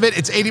 20% of it,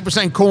 it's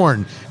 80%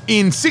 corn.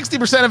 In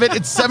 60% of it,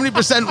 it's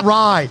 70%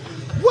 rye.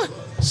 What?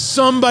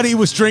 Somebody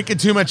was drinking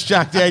too much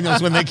Jack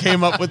Daniels when they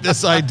came up with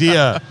this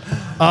idea.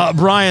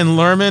 Brian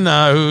Lerman,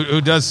 who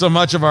does so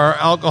much of our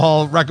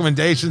alcohol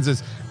recommendations,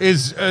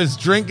 is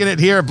drinking it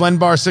here at Blend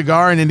Bar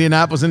Cigar in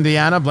Indianapolis,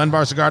 Indiana,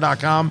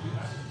 blendbarcigar.com.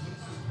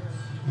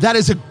 That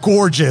is a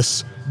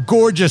gorgeous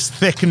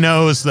thick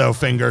nose, though,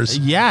 Fingers.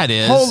 Yeah, it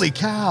is. Holy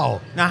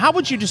cow. Now, how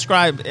would you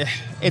describe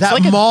it's that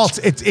like malt?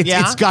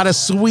 It's got a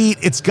sweet,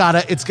 it's got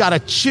a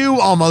chew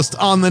almost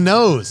on the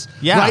nose.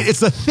 Yeah. Right?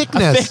 It's the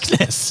thickness. A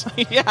thickness.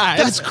 Yeah.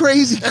 That's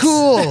crazy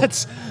cool.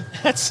 That's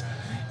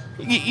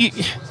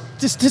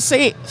just to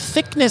say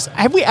thickness.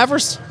 Have we ever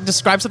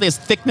described something as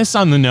thickness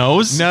on the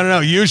nose? No.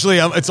 Usually,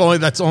 that's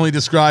only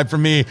described for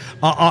me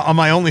on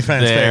my OnlyFans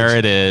page. There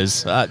it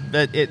is.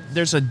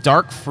 There's a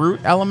dark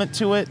fruit element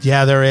to it.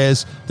 Yeah, there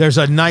is. There's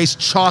a nice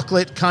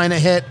chocolate kind of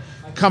hit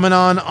coming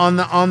on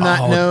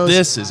that nose.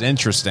 This is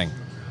interesting.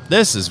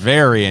 This is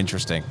very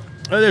interesting.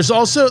 There's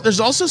also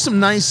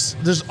some nice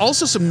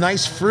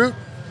fruit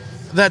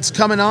that's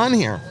coming on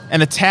here,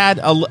 and a tad,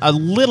 a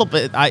little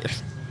bit.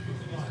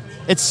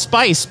 It's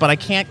spice, but I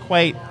can't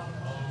quite.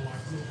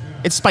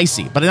 It's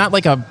spicy, but not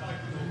like a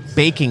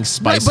baking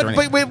spice. But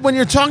when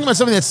you're talking about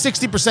something that's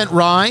 60%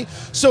 rye,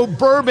 so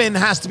bourbon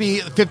has to be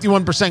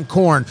 51%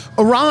 corn.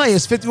 A rye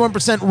is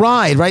 51%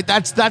 rye, right?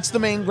 That's the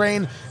main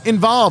grain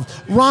involved.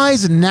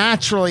 Ryes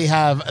naturally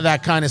have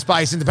that kind of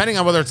spice, and depending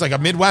on whether it's like a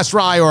Midwest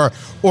rye or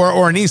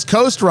an East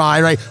Coast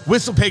rye, right?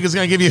 Whistle Pig is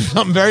going to give you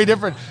something very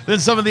different than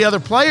some of the other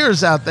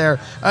players out there.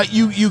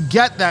 You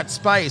get that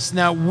spice.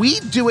 Now we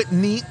do it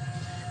neat,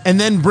 and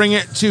then bring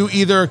it to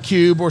either a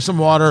cube or some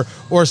water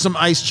or some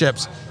ice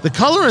chips. The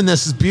color in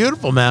this is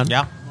beautiful, man.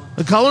 Yeah.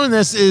 The color in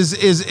this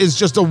is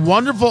just a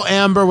wonderful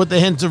amber with a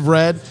hint of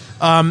red.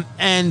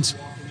 And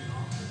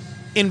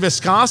in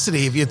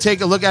viscosity, if you take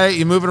a look at it,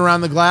 you move it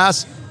around the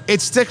glass, it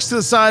sticks to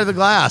the side of the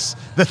glass.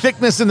 The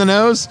thickness in the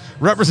nose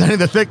representing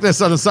the thickness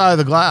on the side of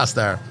the glass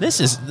there. This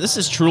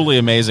is truly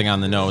amazing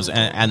on the nose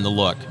and the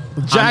look.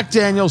 Jack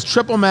Daniel's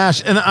Triple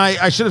Mash. And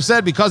I should have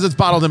said, because it's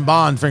bottled in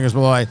bond, Fingers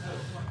Malloy,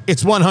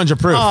 it's 100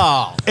 proof.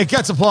 Oh. It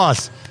gets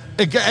applause.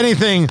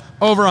 Anything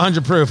over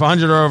 100 proof,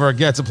 100 or over,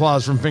 gets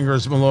applause from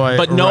Fingers Malloy.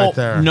 But right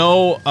there.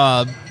 no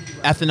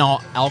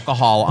ethanol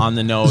alcohol on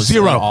the nose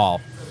Zero. at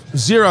all.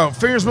 Zero.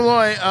 Fingers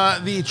Malloy,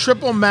 the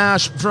Triple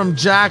Mash from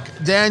Jack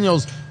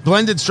Daniel's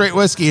blended straight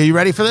whiskey. Are you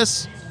ready for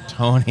this?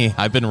 Tony,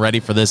 I've been ready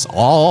for this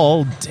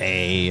all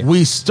day.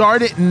 We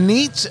start it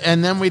neat,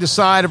 and then we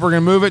decide if we're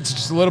going to move it to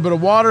just a little bit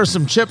of water,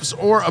 some chips,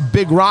 or a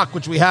big rock,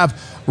 which we have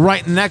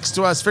right next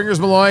to us. Fingers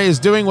Malloy is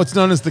doing what's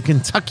known as the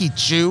Kentucky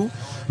Chew,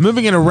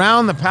 moving it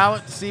around the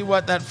palate to see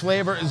what that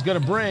flavor is going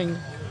to bring.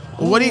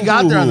 What do you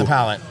got there on the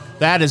palate?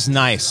 That is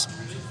nice.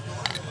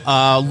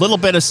 A little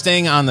bit of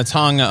sting on the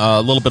tongue, a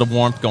little bit of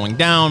warmth going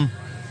down.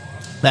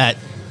 That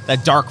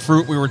dark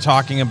fruit we were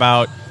talking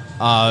about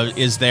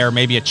is there,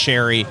 maybe a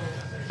cherry.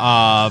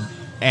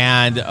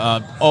 And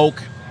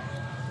oak,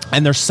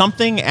 and there's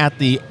something at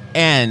the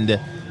end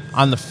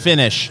on the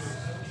finish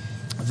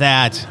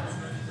that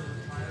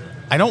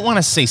I don't want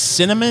to say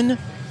cinnamon,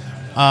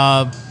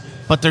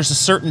 but there's a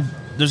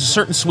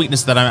certain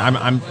sweetness that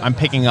I'm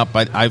picking up,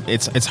 but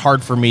it's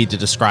hard for me to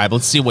describe.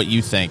 Let's see what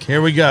you think.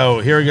 Here we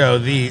go.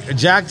 The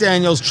Jack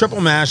Daniel's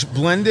Triple Mash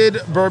blended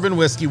bourbon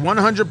whiskey,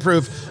 100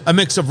 proof, a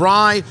mix of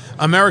rye,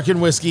 American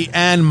whiskey,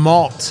 and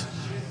malt.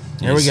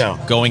 Here we go.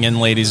 Going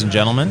in, ladies and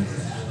gentlemen.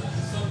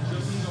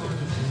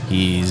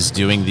 He's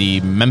doing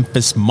the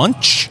Memphis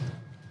Munch.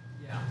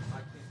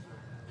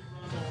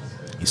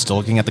 He's still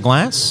looking at the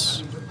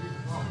glass.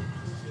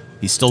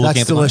 He's still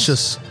looking at the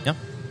delicious. glass. Yep.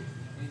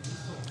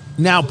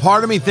 Now,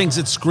 part of me thinks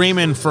it's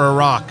screaming for a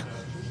rock.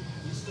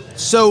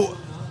 So,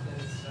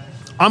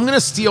 I'm going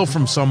to steal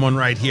from someone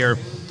right here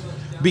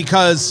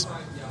because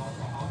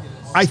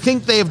I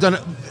think they have done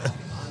it.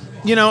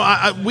 You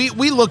know, we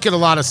look at a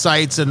lot of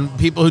sites and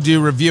people who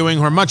do reviewing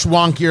who are much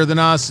wonkier than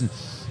us, and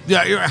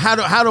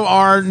how do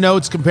our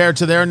notes compare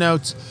to their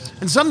notes?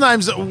 And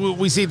sometimes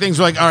we see things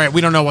like, all right,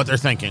 we don't know what they're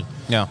thinking.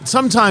 Yeah.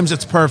 Sometimes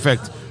it's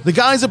perfect. The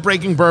guys at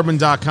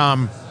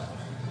BreakingBourbon.com,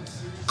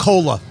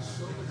 cola.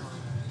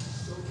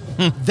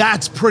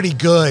 That's pretty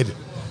good.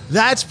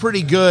 That's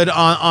pretty good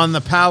on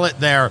the palate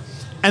there.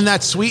 And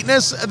that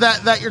sweetness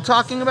that you're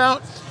talking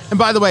about. And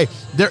by the way,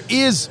 there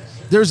is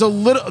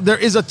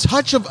a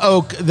touch of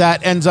oak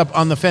that ends up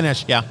on the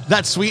finish. Yeah.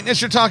 That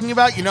sweetness you're talking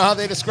about, you know how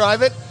they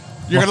describe it?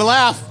 You're going to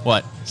laugh.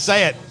 What?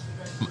 Say it.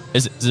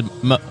 Is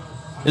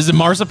it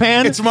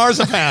marzipan? It's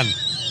marzipan.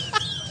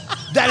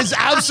 That is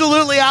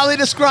absolutely how they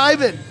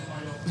describe it.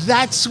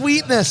 That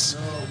sweetness.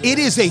 It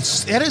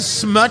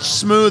is much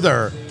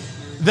smoother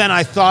than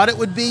I thought it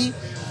would be.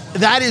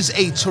 That is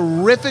a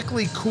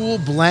terrifically cool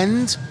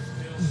blend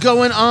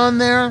going on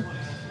there.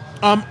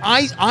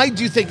 I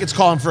do think it's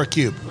calling for a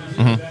cube.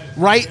 Mm-hmm.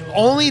 Right?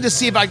 Only to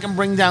see if I can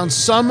bring down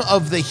some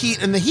of the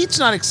heat. And the heat's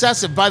not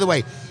excessive. By the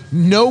way,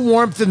 no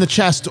warmth in the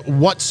chest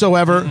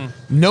whatsoever.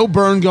 Mm-hmm. No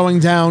burn going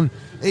down.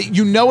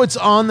 You know it's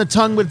on the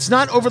tongue, but it's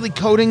not overly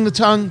coating the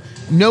tongue.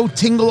 No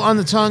tingle on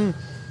the tongue.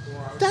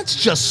 That's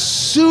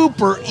just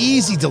super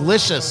easy,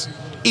 delicious.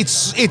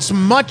 It's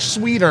much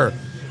sweeter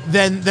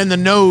than the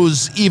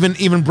nose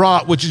even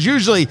brought, which is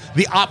usually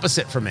the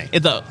opposite for me.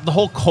 The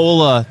whole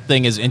cola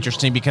thing is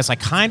interesting because I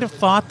kind of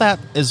thought that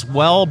as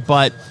well,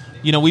 but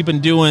you know,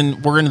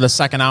 we're into the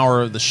second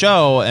hour of the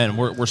show and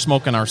we're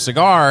smoking our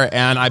cigar,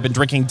 and I've been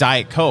drinking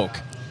Diet Coke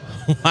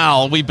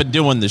while we've been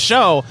doing the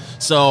show.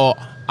 So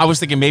I was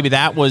thinking maybe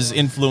that was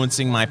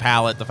influencing my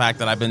palate, the fact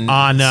that I've been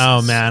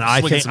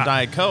swinging some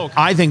Diet Coke.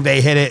 I think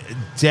they hit it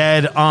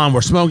dead on.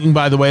 We're smoking,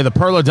 by the way, the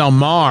Perla Del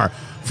Mar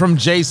from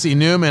J.C.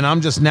 Newman.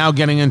 I'm just now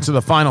getting into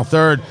the final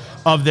third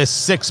of this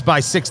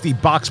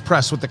 6x60 box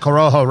press with the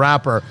Corojo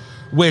wrapper,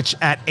 which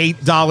at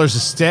 $8 a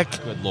stick.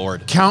 Good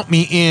Lord. Count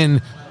me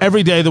in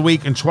every day of the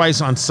week and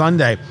twice on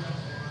Sunday.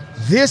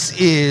 This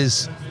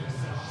is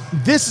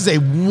a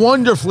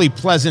wonderfully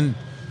pleasant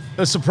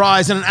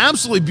surprise and an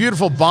absolutely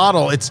beautiful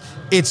bottle. It's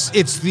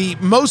the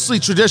mostly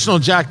traditional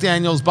Jack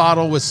Daniel's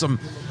bottle with some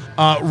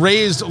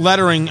raised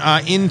lettering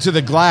into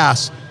the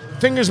glass.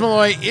 Fingers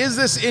Malloy, is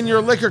this in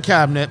your liquor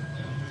cabinet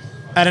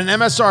at an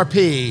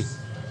MSRP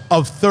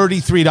of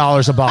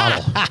 $33 a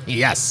bottle?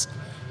 Yes.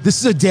 This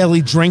is a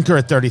daily drinker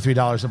at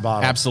 $33 a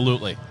bottle.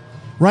 Absolutely.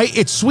 right?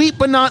 It's sweet,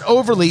 but not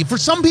overly. For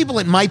some people,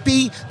 it might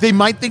be. They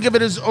might think of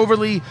it as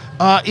overly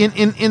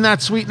in that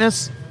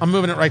sweetness. I'm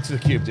moving it right to the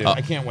cube, dude.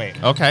 I can't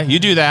wait. Okay, you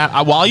do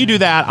that. While you do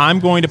that,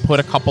 I'm going to put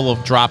a couple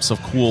of drops of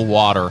cool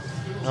water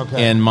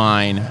in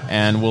mine,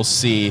 and we'll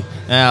see.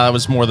 That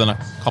was more than a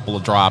couple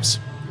of drops,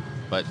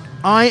 but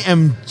I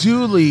am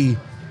duly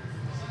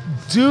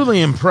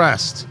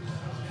impressed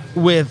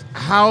with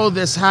how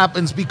this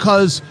happens,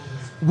 because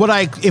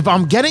if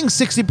I'm getting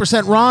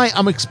 60% rye,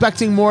 I'm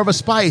expecting more of a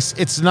spice.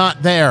 It's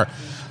not there.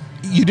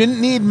 You didn't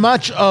need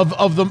much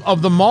of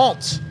the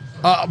malt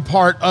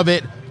part of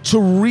it to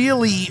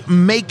really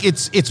make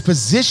its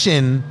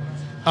position,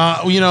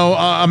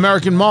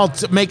 American malt,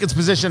 to make its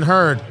position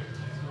heard.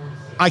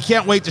 I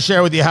can't wait to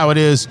share with you how it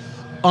is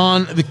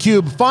on the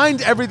cube.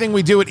 Find everything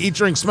we do at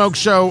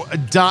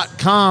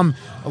eatdrinksmokeshow.com.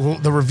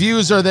 The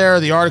reviews are there,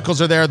 the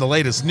articles are there, the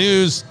latest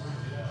news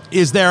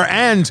is there,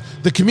 and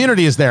the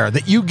community is there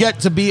that you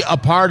get to be a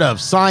part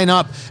of. Sign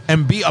up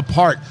and be a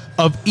part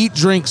of Eat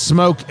Drink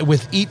Smoke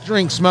with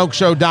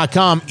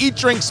eatdrinksmokeshow.com.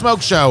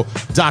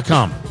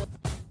 eatdrinksmokeshow.com.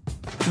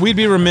 We'd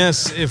be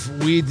remiss if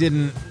we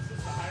didn't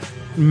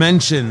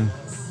mention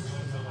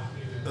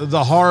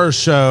the horror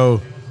show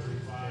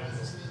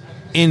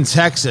in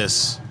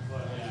Texas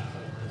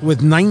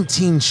with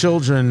 19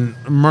 children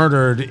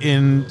murdered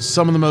in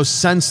some of the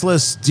most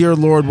senseless, dear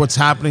Lord, what's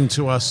happening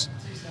to us.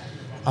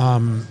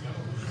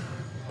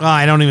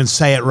 I don't even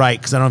say it right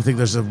because I don't think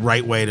there's a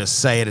right way to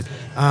say it.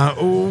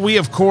 We,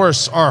 of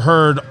course, are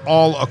heard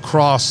all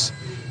across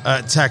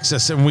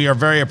Texas, and we are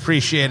very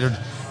appreciative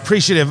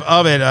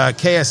of it.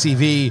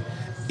 KSEV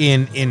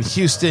in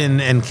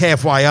Houston and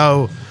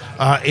KFYO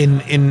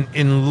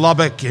in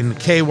Lubbock and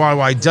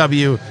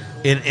KYYW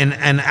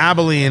in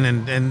Abilene,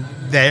 and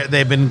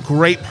they've been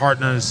great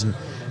partners and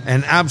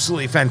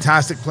absolutely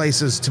fantastic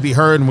places to be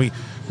heard, and we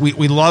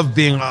love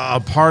being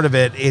a part of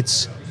it.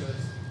 It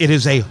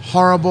is a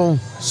horrible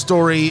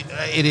story.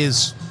 It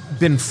has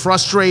been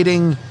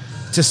frustrating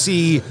to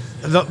see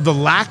the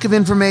lack of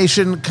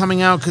information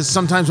coming out, because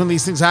sometimes when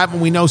these things happen,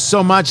 we know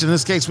so much. In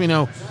this case, we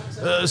know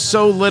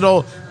so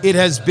little. It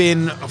has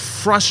been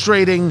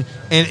frustrating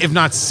and, if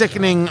not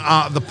sickening,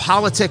 the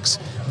politics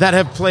that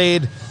have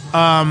played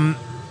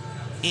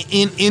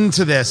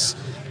into this.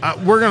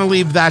 We're going to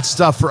leave that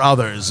stuff for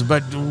others,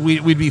 but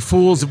we'd be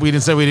fools if we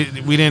didn't say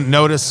we didn't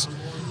notice.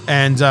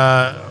 And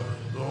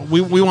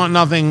we want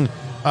nothing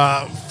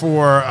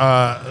for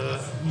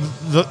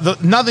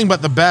nothing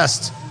but the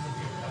best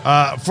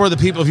for the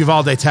people of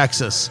Uvalde,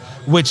 Texas,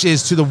 which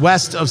is to the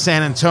west of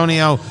San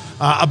Antonio,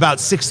 about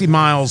 60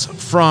 miles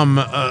from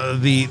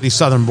the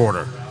southern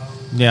border.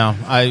 Yeah,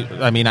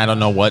 I mean, I don't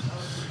know what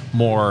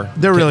more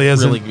there really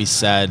isn't really be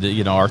said.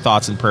 You know, our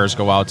thoughts and prayers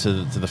go out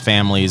to the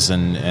families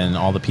and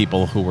all the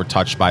people who were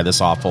touched by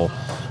this awful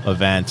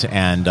event.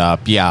 And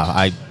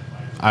I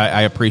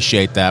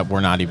appreciate that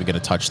we're not even going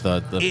to touch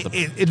the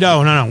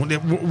No.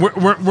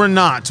 We're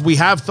not. We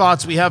have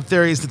thoughts. We have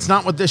theories. It's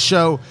not what this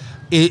show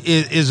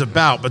is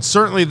about. But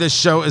certainly this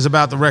show is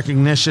about the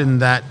recognition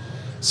that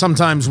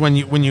sometimes when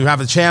you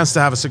have a chance to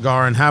have a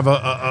cigar and have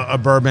a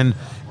bourbon,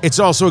 it's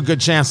also a good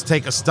chance to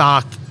take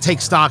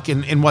stock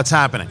in what's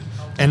happening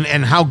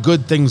and how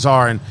good things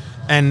are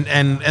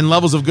and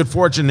levels of good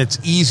fortune. It's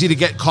easy to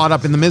get caught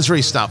up in the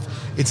misery stuff.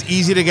 It's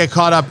easy to get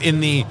caught up in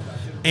the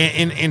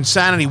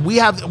insanity. We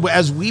have,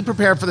 as we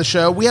prepare for the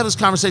show, we have this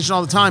conversation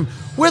all the time.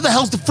 Where the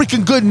hell's the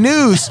freaking good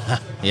news?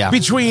 Yeah.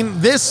 Between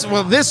this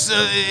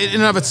in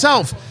and of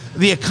itself,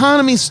 the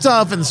economy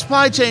stuff and the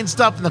supply chain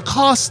stuff and the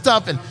cost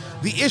stuff and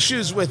the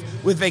issues with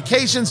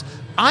vacations.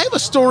 I have a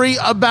story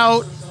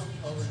about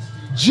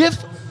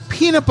Jif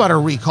peanut butter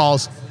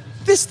recalls.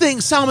 This thing,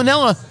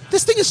 salmonella,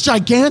 this thing is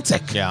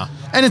gigantic. Yeah.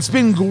 And it's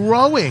been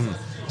growing.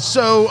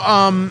 So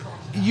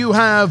you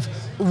have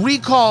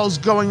recalls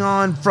going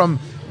on from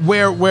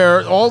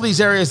where all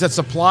these areas that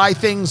supply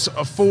things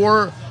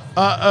for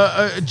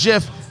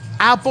Jif,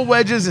 apple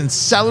wedges and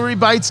celery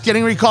bites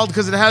getting recalled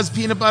because it has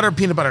peanut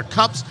butter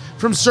cups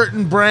from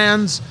certain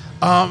brands.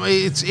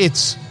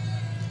 It's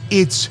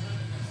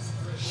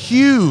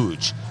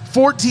huge.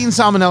 14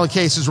 salmonella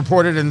cases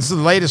reported, and this is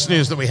the latest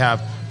news that we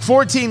have.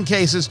 14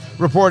 cases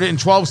reported in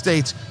 12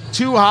 states,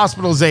 2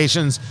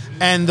 hospitalizations,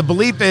 and the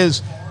belief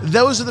is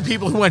those are the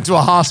people who went to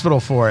a hospital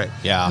for it.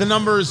 Yeah. The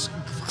numbers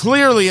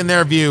clearly, in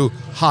their view,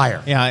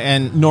 higher. Yeah,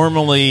 and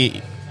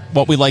normally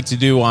what we like to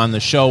do on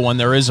the show when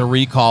there is a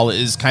recall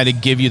is kind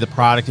of give you the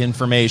product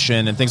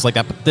information and things like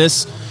that. But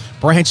this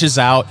branches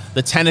out.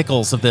 The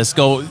tentacles of this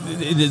go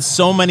in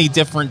so many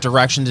different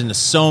directions into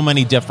so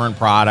many different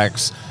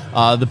products.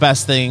 The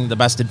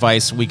best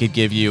advice we could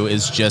give you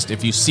is just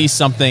if you see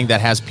something that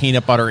has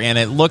peanut butter in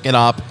it, look it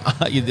up.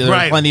 There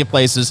are plenty of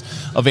places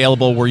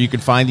available where you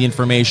can find the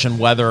information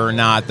whether or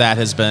not that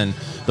has been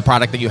the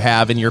product that you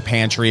have in your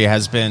pantry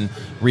has been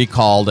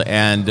recalled,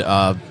 and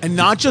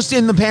not just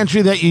in the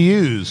pantry that you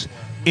use,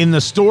 in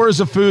the stores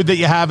of food that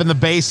you have in the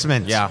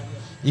basement. Yeah,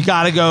 you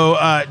got to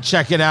go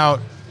check it out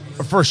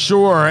for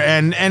sure.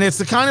 And it's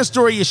the kind of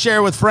story you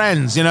share with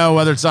friends. You know,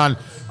 whether it's on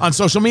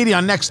social media,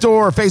 on Nextdoor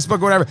or Facebook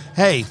or whatever.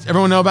 Hey,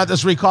 everyone know about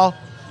this recall?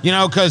 You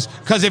know, because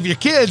if your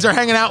kids are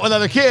hanging out with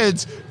other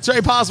kids, it's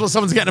very possible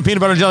someone's getting a peanut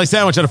butter and jelly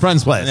sandwich at a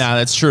friend's place. Yeah,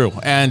 that's true.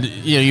 And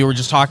you were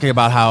just talking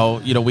about how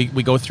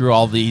we go through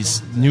all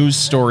these news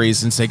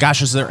stories and say,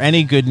 gosh, is there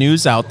any good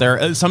news out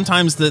there?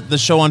 Sometimes the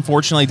show,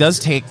 unfortunately, does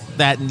take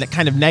that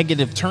kind of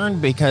negative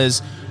turn, because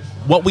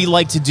what we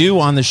like to do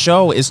on the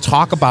show is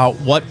talk about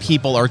what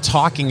people are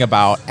talking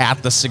about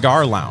at the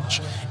cigar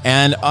lounge.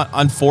 And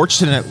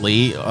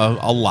unfortunately,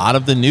 a lot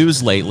of the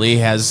news lately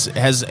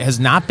has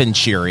not been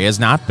cheery, has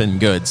not been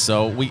good.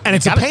 So and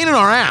it's a pain in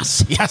our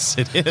ass. Yes,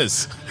 it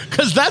is,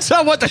 because that's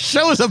not what the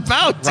show is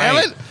about. Damn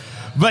Right. it!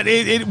 But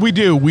we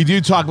do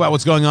talk about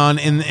what's going on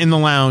in the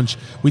lounge.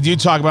 We do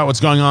talk about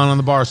what's going on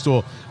the bar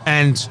stool,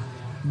 and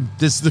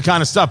this is the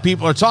kind of stuff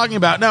people are talking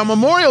about now.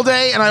 Memorial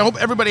Day, and I hope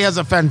everybody has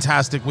a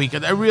fantastic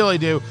weekend. I really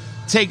do.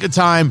 Take the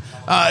time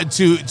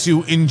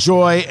to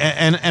enjoy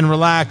and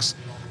relax.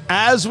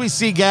 As we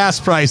see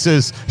gas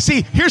prices,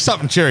 here's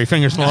something cheery,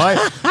 Fingers Malloy.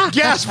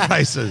 Gas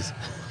prices.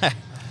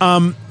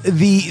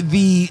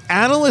 The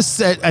analysts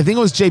at, I think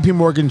it was J.P.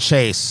 Morgan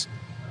Chase,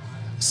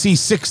 see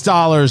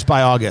 $6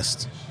 by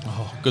August.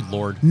 Oh, good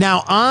Lord.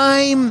 Now,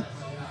 I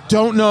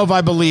don't know if I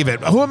believe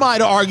it. Who am I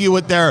to argue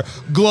with their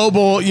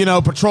global,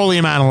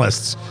 petroleum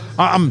analysts?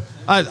 I'm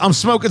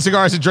smoking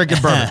cigars and drinking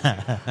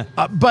bourbon.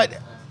 But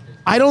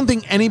I don't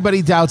think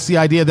anybody doubts the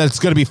idea that it's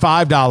going to be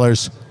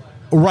 $5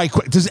 right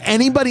quick. Does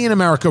anybody in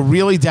America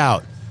really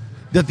doubt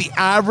that the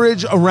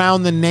average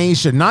around the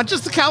nation, not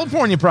just the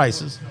California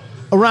prices,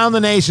 around the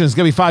nation is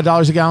going to be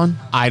 $5 a gallon?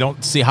 I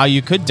don't see how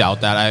you could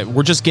doubt that.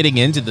 We're just getting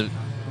into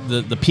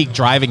the peak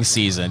driving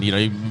season,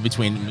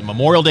 between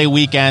Memorial Day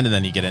weekend and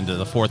then you get into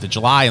the 4th of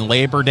July and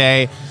Labor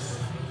Day.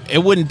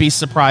 It wouldn't be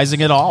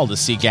surprising at all to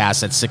see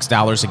gas at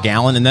 $6 a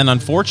gallon. And then,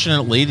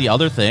 unfortunately, the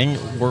other thing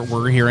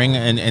we're hearing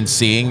and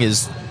seeing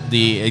is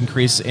the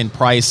increase in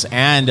price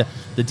and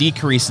the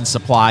decrease in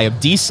supply of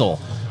diesel,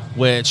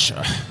 which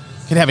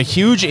can have a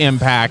huge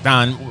impact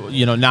on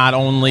not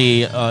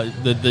only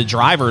the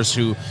drivers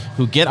who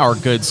get our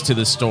goods to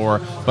the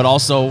store, but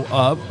also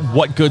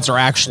what goods are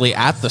actually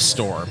at the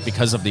store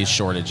because of these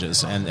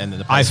shortages and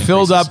the price I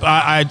filled increases.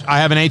 up. I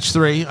have an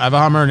H3. I have a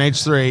Hummer, an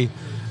H3.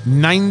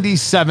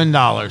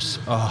 $97.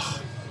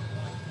 Ugh.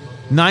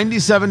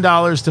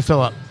 $97 to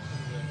fill up.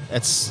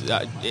 It's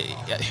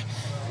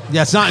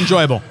Yeah, it's not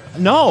enjoyable.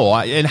 no.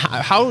 And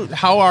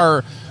how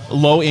are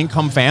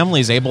low-income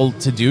families able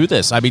to do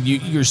this? I mean,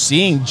 you're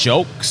seeing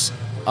jokes,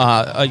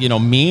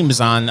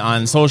 memes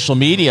on social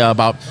media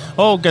about,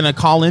 gonna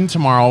call in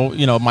tomorrow,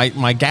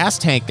 my gas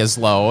tank is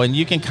low, and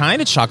you can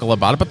kind of chuckle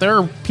about it, but there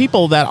are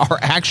people that are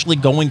actually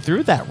going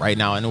through that right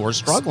now and who are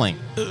struggling.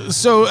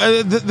 So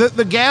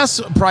the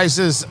gas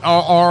prices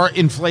are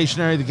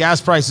inflationary. The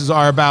gas prices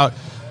are about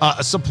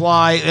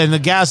supply, and the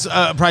gas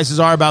prices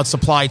are about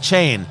supply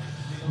chain.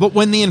 But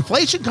when the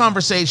inflation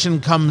conversation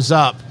comes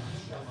up,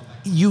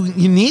 you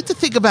need to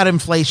think about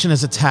inflation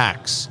as a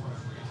tax.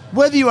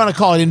 Whether you want to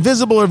call it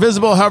invisible or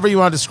visible, however you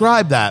want to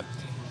describe that.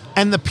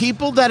 And the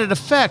people that it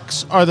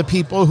affects are the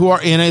people who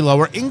are in a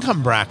lower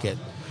income bracket.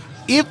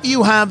 If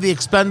you have the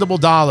expendable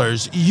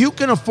dollars, you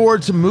can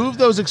afford to move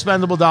those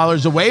expendable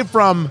dollars away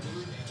from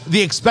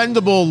the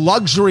expendable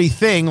luxury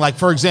thing, like,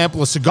 for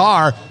example, a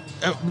cigar.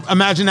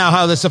 Imagine now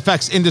how this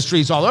affects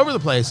industries all over the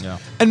place,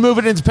 and move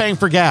it into paying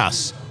for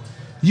gas.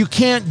 You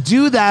can't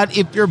do that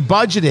if you're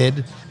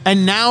budgeted,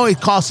 and now it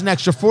costs an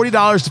extra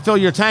 $40 to fill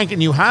your tank,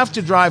 and you have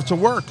to drive to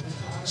work.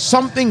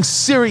 Something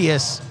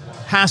serious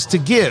has to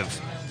give.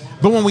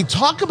 But when we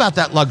talk about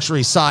that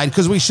luxury side,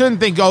 because we shouldn't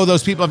think,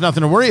 those people have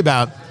nothing to worry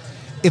about.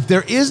 If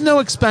there is no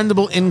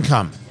expendable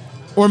income,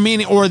 or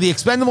the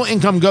expendable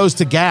income goes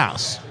to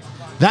gas,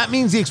 that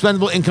means the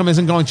expendable income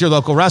isn't going to your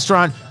local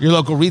restaurant, your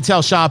local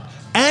retail shop.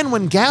 And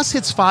when gas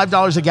hits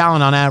 $5 a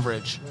gallon on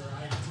average,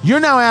 you're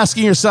now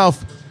asking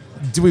yourself,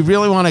 do we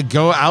really want to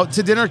go out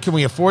to dinner? Can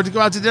we afford to go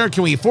out to dinner?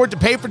 Can we afford to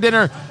pay for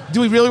dinner? Do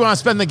we really want to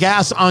spend the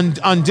gas on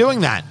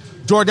doing that?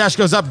 DoorDash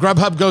goes up,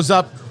 Grubhub goes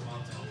up.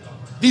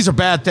 These are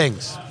bad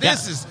things.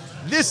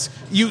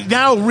 You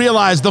now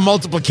realize the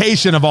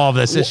multiplication of all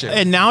this issue.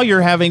 And now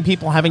you're having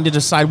people having to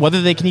decide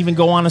whether they can even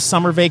go on a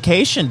summer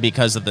vacation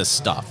because of this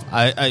stuff.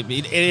 I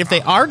mean, if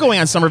they are going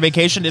on summer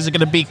vacation, is it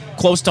going to be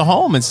close to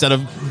home instead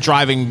of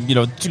driving,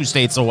 2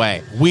 states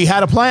away? We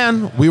had a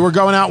plan. We were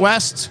going out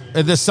west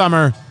this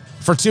summer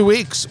for 2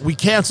 weeks. We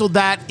canceled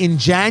that in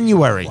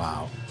January.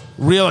 Wow.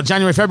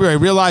 January, February,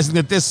 realizing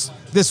that this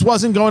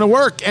wasn't going to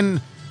work.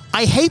 And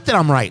I hate that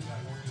I'm right.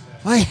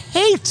 I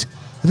hate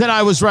that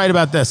I was right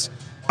about this.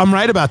 I'm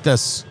right about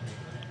this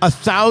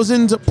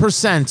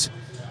 1,000%.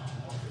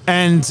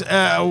 And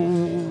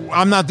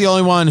I'm not the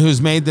only one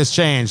who's made this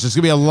change. There's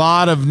going to be a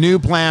lot of new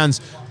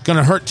plans going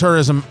to hurt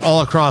tourism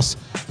all across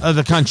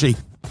the country.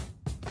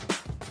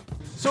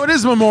 So it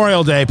is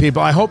Memorial Day,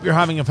 people. I hope you're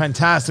having a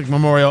fantastic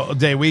Memorial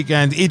Day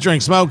weekend. Eat,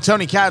 Drink, Smoke.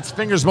 Tony Katz,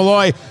 Fingers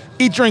Malloy,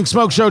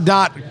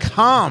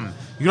 EatDrinkSmokeShow.com.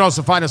 You can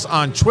also find us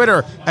on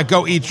Twitter at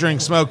Go Eat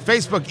Drink Smoke,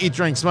 Facebook Eat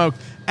Drink Smoke,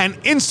 and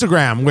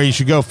Instagram, where you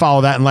should go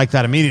follow that and like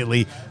that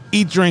immediately,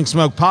 Eat Drink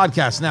Smoke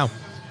Podcast. Now,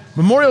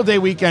 Memorial Day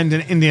weekend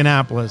in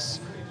Indianapolis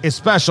is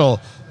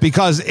special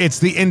because it's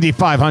the Indy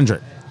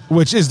 500,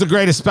 which is the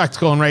greatest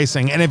spectacle in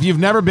racing. And if you've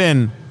never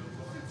been,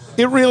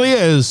 it really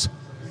is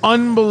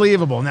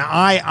unbelievable. Now,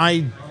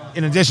 I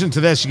in addition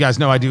to this, you guys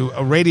know I do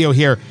a radio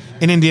here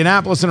in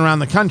Indianapolis and around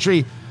the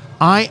country.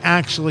 I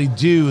actually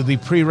do the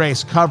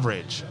pre-race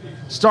coverage.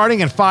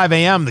 Starting at 5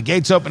 a.m., the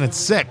gates open at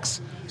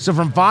 6. So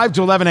from 5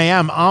 to 11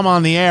 a.m., I'm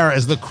on the air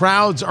as the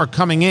crowds are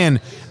coming in.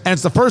 And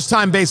it's the first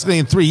time basically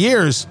in 3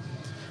 years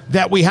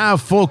that we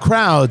have full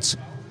crowds.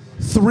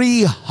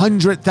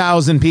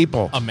 300,000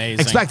 people. Amazing.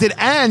 Expected,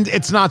 and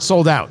it's not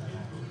sold out.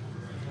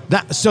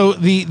 So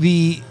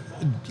the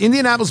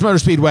Indianapolis Motor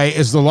Speedway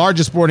is the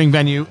largest sporting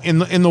venue in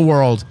the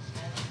world.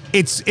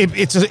 It's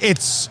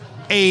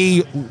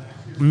a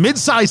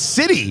mid-sized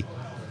city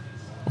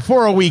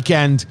for a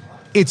weekend.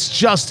 It's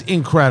just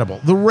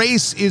incredible. The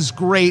race is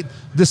great.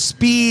 The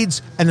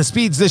speeds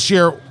this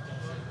year,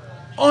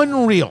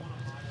 unreal.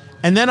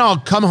 And then I'll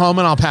come home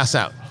and I'll pass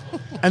out.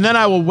 And then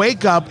I will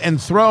wake up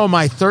and throw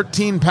my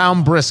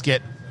 13-pound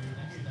brisket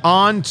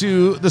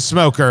onto the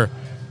smoker.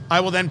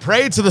 I will then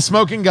pray to the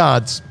smoking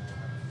gods,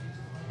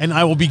 and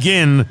I will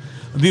begin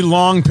the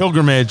long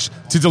pilgrimage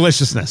to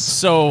deliciousness.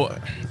 So,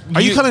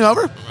 are you coming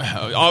over?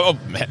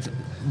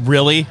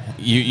 Really?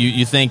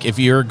 You think if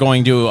you're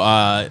going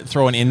to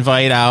throw an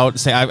invite out,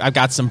 say I've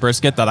got some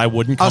brisket that I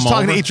wouldn't come over? I was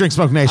talking to Eat, Drink,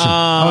 Smoke Nation.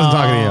 I wasn't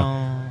talking to you.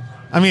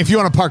 I mean, if you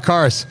want to park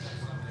cars.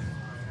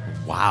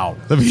 Wow.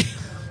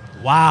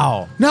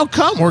 Wow. Now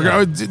come.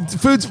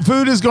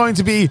 Food is going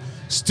to be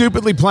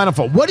stupidly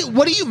plentiful. What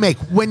do you make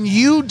when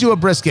you do a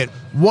brisket?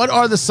 What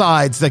are the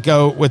sides that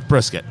go with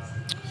brisket?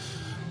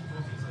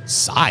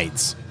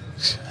 Sides.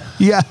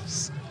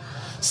 Yes.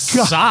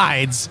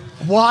 Sides.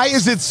 Why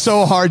is it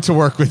so hard to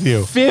work with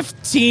you?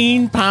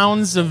 15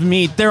 pounds of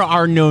meat.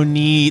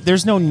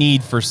 There's no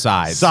need for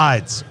sides.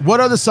 Sides. What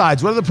are the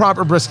sides? What are the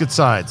proper brisket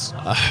sides?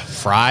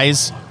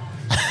 Fries.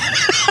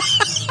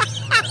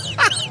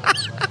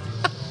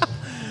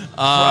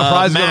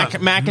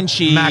 Mac and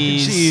cheese. Mac and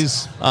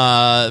cheese.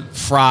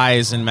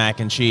 Fries and mac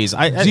and cheese.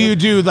 Do you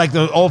do like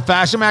the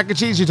old-fashioned mac and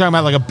cheese? You're talking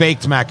about like a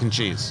baked mac and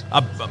cheese?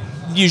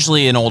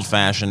 Usually an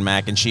old-fashioned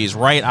mac and cheese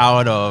right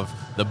out of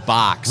the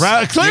box.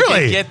 Right,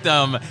 clearly. You can get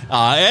them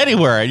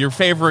anywhere at your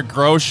favorite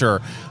grocer.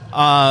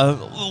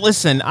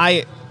 Listen,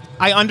 I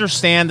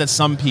understand that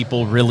some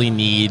people really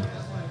need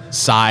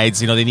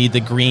sides. They need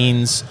the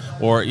greens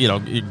or,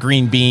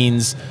 green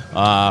beans.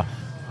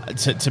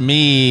 To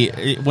me,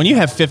 when you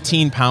have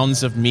 15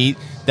 pounds of meat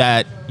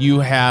that you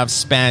have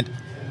spent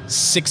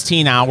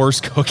 16 hours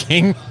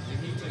cooking,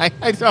 I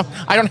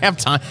don't have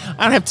time.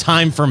 I don't have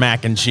time for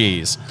mac and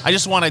cheese. I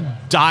just want to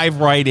dive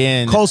right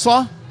in.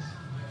 Coleslaw?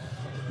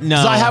 No,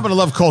 I happen to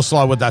love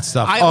coleslaw with that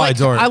stuff. I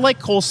adore it. I like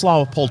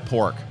coleslaw with pulled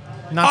pork.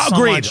 Not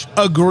Agreed. So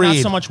much. Agreed.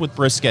 Not so much with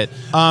brisket.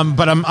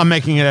 But I'm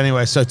making it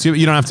anyway, so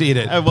you don't have to eat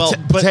it.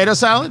 Potato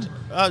salad?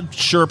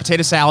 Sure,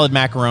 potato salad,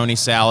 macaroni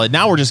salad.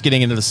 Now we're just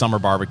getting into the summer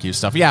barbecue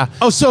stuff. Yeah.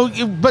 Oh, so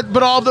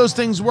but all of those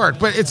things work.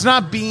 But it's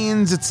not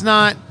beans. It's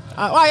not.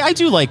 I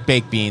do like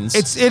baked beans.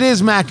 It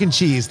is mac and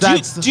cheese.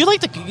 Do you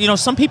like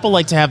some people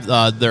like to have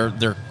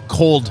their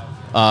cold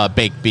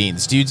baked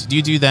beans. Do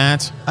you do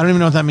that? I don't even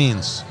know what that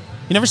means.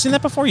 You never seen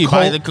that before? You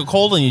buy the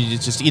cold and you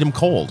just eat them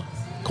cold.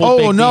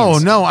 Oh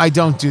no, I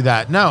don't do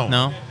that.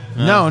 No.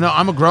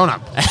 I'm a grown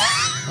up.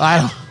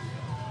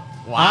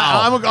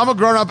 Wow. I'm a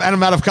grown up and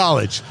I'm out of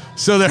college.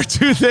 So there are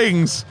two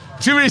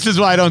reasons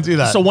why I don't do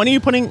that. So when are you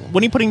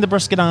putting the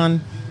brisket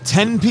on?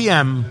 10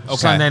 p.m. Okay.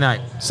 Sunday night.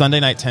 Sunday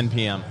night, 10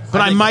 p.m.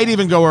 But I might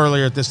even go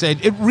earlier at this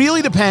stage. It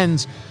really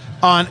depends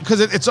on,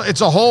 because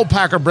it's a whole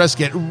packer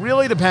brisket. It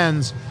really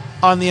depends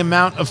on the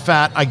amount of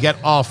fat I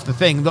get off the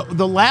thing.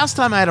 The last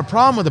time I had a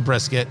problem with a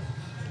brisket,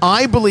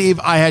 I believe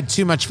I had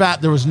too much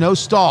fat. There was no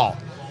stall,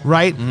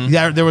 right?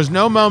 Mm-hmm. There was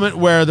no moment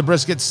where the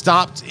brisket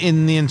stopped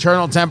in the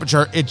internal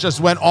temperature. It just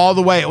went all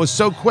the way. It was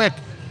so quick.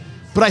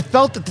 But I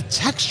felt that the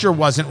texture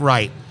wasn't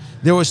right.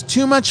 There was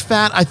too much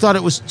fat. I thought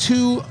it was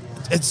too...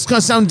 It's going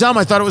to sound dumb.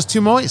 I thought it was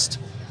too moist.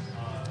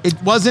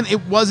 It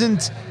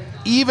wasn't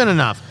even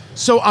enough.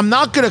 So I'm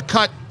not going to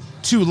cut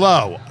too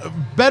low.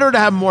 Better to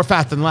have more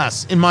fat than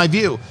less, in my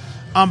view.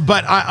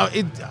 But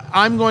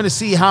I'm going to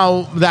see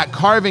how that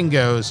carving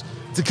goes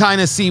to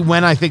kind of see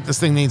when I think this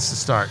thing needs to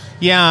start.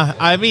 Yeah,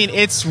 I mean,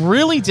 it's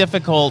really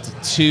difficult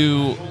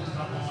to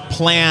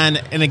plan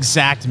an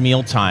exact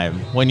meal time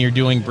when you're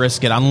doing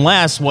brisket,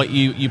 unless what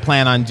you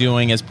plan on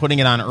doing is putting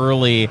it on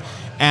early.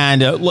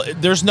 And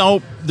there's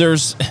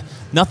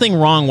nothing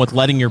wrong with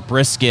letting your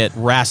brisket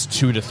rest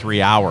 2 to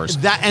 3 hours.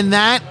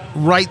 That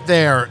right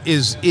there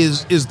is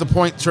the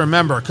point to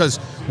remember, because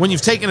when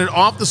you've taken it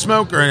off the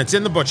smoker and it's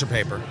in the butcher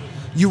paper,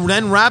 you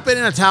then wrap it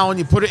in a towel and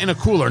you put it in a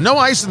cooler. No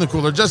ice in the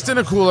cooler, just in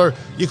a cooler.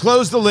 You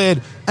close the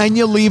lid and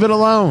you leave it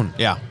alone.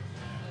 Yeah.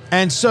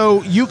 And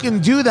so you can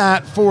do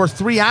that for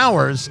 3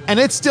 hours and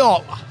it's still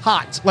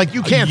hot. Like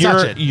you can't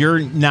touch it. You're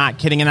not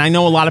kidding. And I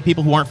know a lot of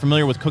people who aren't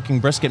familiar with cooking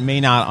brisket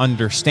may not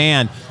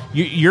understand.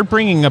 You're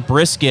bringing a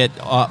brisket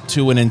up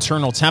to an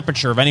internal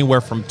temperature of anywhere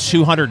from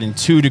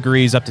 202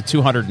 degrees up to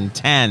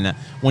 210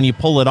 when you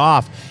pull it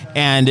off.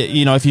 And,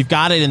 if you've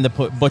got it in the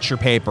butcher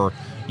paper,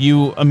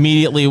 you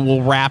immediately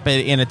will wrap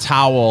it in a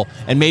towel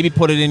and maybe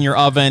put it in your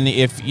oven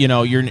if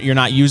you're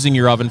not using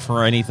your oven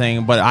for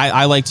anything. But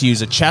I like to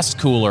use a chest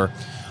cooler.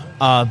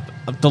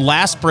 The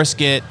last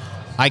brisket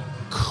I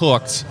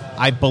cooked,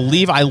 I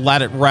believe I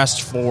let it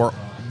rest for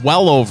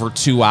well over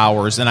 2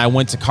 hours, and I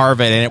went to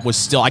carve it, and it was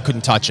still, I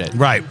couldn't touch it.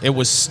 Right. It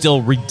was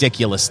still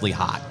ridiculously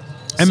hot.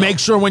 And make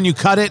sure when you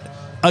cut it,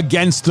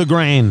 against the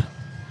grain.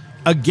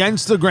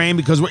 Against the grain,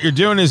 because what you're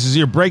doing is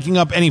you're breaking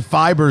up any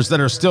fibers that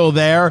are still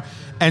there,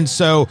 and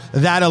so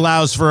that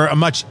allows for a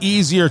much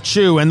easier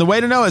chew. And the way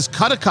to know is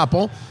cut a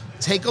couple,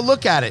 take a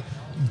look at it.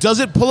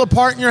 Does it pull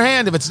apart in your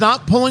hand? If it's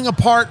not pulling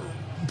apart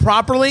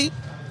properly,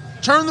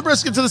 turn the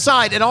brisket to the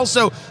side. And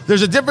also,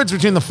 there's a difference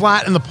between the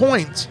flat and the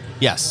point.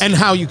 Yes. And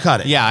how you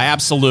cut it. Yeah,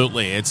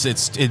 absolutely. It's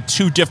in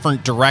two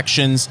different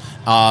directions.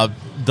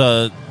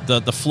 The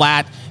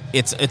flat,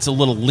 it's a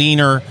little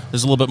leaner.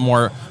 There's a little bit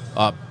more.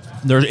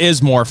 There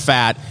is more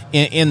fat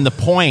in the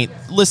point.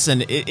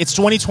 Listen, it's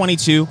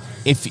 2022.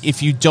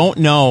 If you don't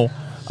know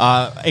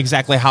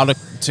exactly how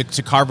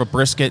to carve a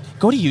brisket,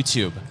 go to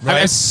YouTube. Right. I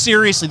mean,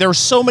 seriously, there are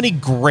so many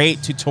great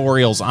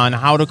tutorials on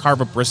how to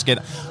carve a brisket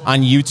on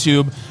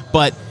YouTube,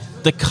 but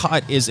the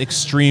cut is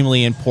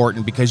extremely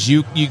important because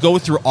you go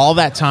through all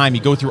that time,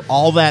 you go through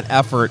all that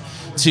effort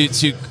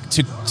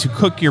to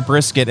cook your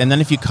brisket, and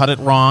then if you cut it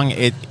wrong,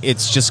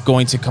 it's just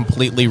going to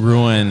completely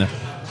ruin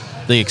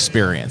the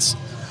experience.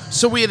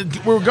 So we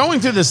were going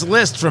through this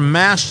list from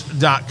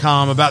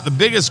Mashed.com about the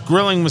biggest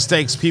grilling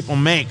mistakes people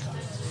make.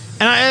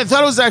 And I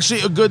thought it was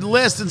actually a good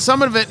list, and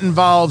some of it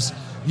involves,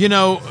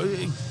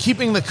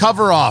 keeping the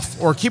cover off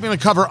or keeping the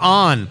cover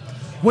on.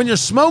 When you're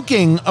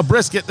smoking a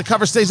brisket, the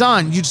cover stays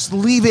on. You just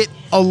leave it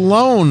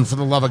alone, for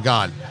the love of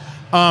God.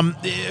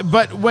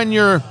 But when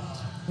you're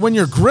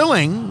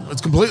grilling,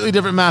 it's completely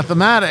different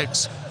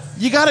mathematics.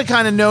 You got to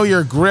kind of know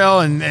your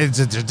grill, and it's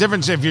a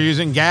difference if you're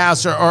using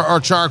gas or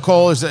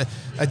charcoal. There's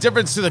a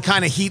difference to the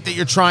kind of heat that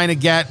you're trying to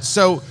get.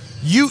 So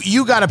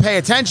you got to pay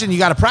attention. You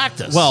got to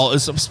practice. Well,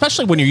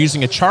 especially when you're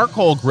using a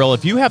charcoal grill,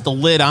 if you have the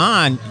lid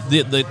on,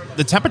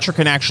 the temperature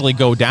can actually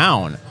go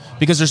down,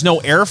 because there's no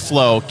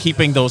airflow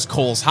keeping those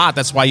coals hot.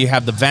 That's why you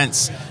have the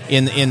vents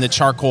in the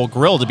charcoal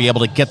grill to be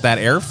able to get that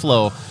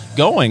airflow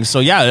going. So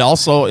yeah,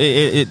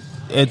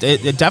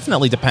 it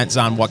definitely depends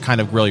on what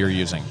kind of grill you're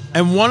using.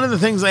 And one of the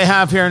things they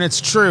have here, and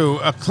it's true,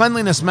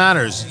 cleanliness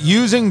matters.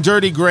 Using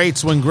dirty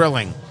grates when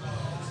grilling.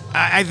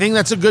 I think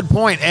that's a good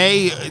point.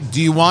 A,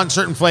 do you want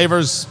certain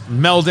flavors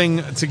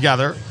melding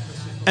together?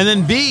 And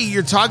then B,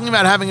 you're talking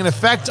about having an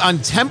effect on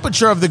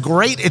temperature of the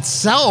grate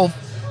itself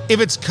if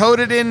it's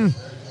coated in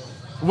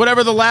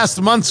whatever the last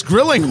month's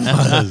grilling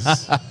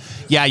was.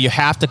 Yeah, you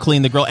have to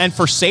clean the grill, and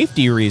for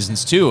safety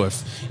reasons too.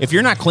 If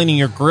you're not cleaning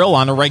your grill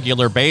on a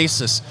regular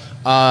basis,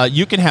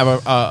 you can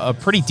have a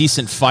pretty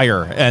decent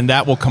fire, and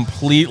that will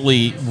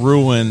completely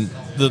ruin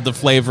the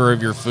flavor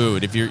of your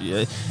food. If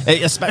you're,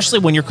 especially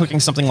when you're cooking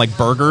something like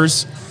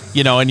burgers,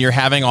 and you're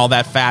having all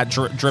that fat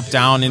drip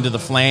down into the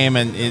flame,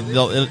 and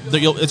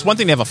it's one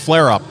thing to have a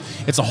flare up.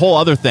 It's a whole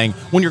other thing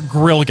when your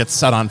grill gets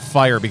set on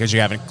fire because you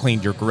haven't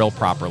cleaned your grill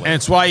properly. And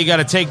it's why you got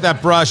to take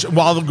that brush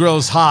while the grill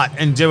is hot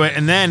and do it.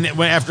 And then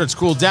after it's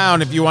cooled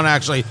down, if you want to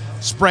actually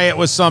spray it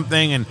with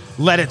something and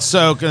let it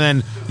soak and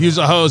then use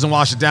a hose and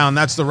wash it down,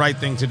 that's the right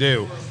thing to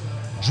do.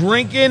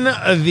 Drinking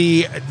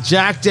the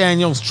Jack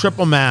Daniel's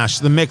Triple Mash,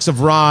 the mix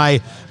of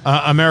rye,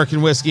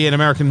 American whiskey, and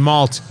American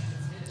malt.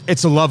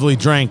 It's a lovely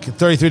drink.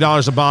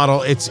 $33 a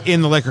bottle. It's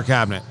in the liquor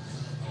cabinet.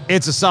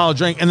 It's a solid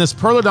drink. And this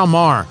Perla Del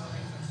Mar,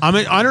 I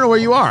don't know where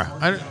you are.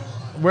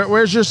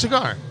 Where's your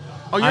cigar?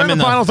 Oh, you're in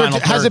the final third.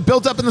 Has it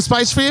built up in the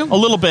spice for you? A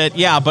little bit,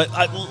 yeah. But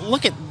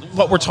look at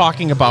what we're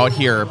talking about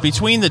here.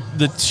 Between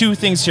the two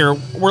things here,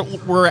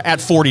 we're at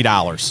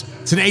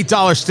 $40. It's an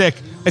 $8 stick.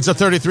 It's a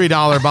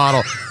 $33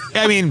 bottle.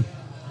 I mean,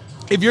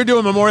 if you're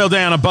doing Memorial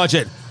Day on a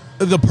budget,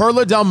 the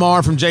Perla Del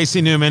Mar from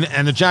J.C. Newman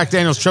and the Jack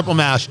Daniel's Triple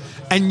Mash,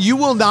 and you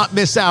will not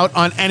miss out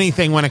on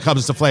anything when it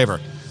comes to flavor.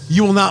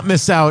 You will not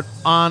miss out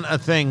on a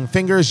thing.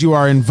 Fingers, you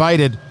are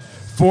invited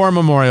for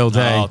Memorial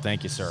Day. Oh,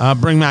 thank you, sir.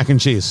 Bring mac and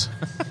cheese.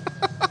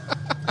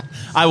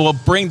 I will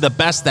bring the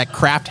best that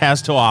Kraft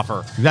has to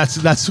offer.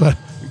 That's what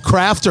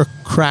Kraft or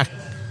crack.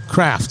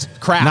 Kraft,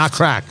 not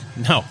crack.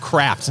 No,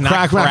 Kraft, not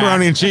crack.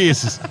 Macaroni and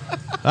cheese.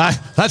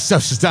 That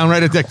stuff's just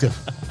downright addictive.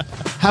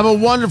 Have a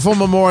wonderful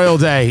Memorial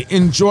Day.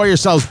 Enjoy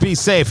yourselves. Be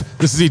safe.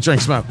 This is Eat,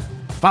 Drink, Smoke.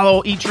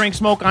 Follow Eat, Drink,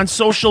 Smoke on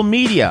social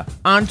media.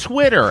 On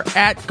Twitter,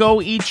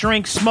 @Go Eat,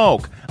 Drink,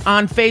 Smoke.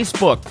 On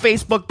Facebook,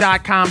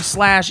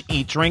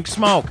 facebook.com/Eat, Drink,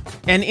 Smoke.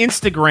 And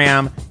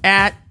Instagram,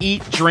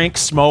 @Eat, Drink,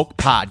 Smoke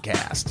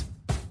Podcast.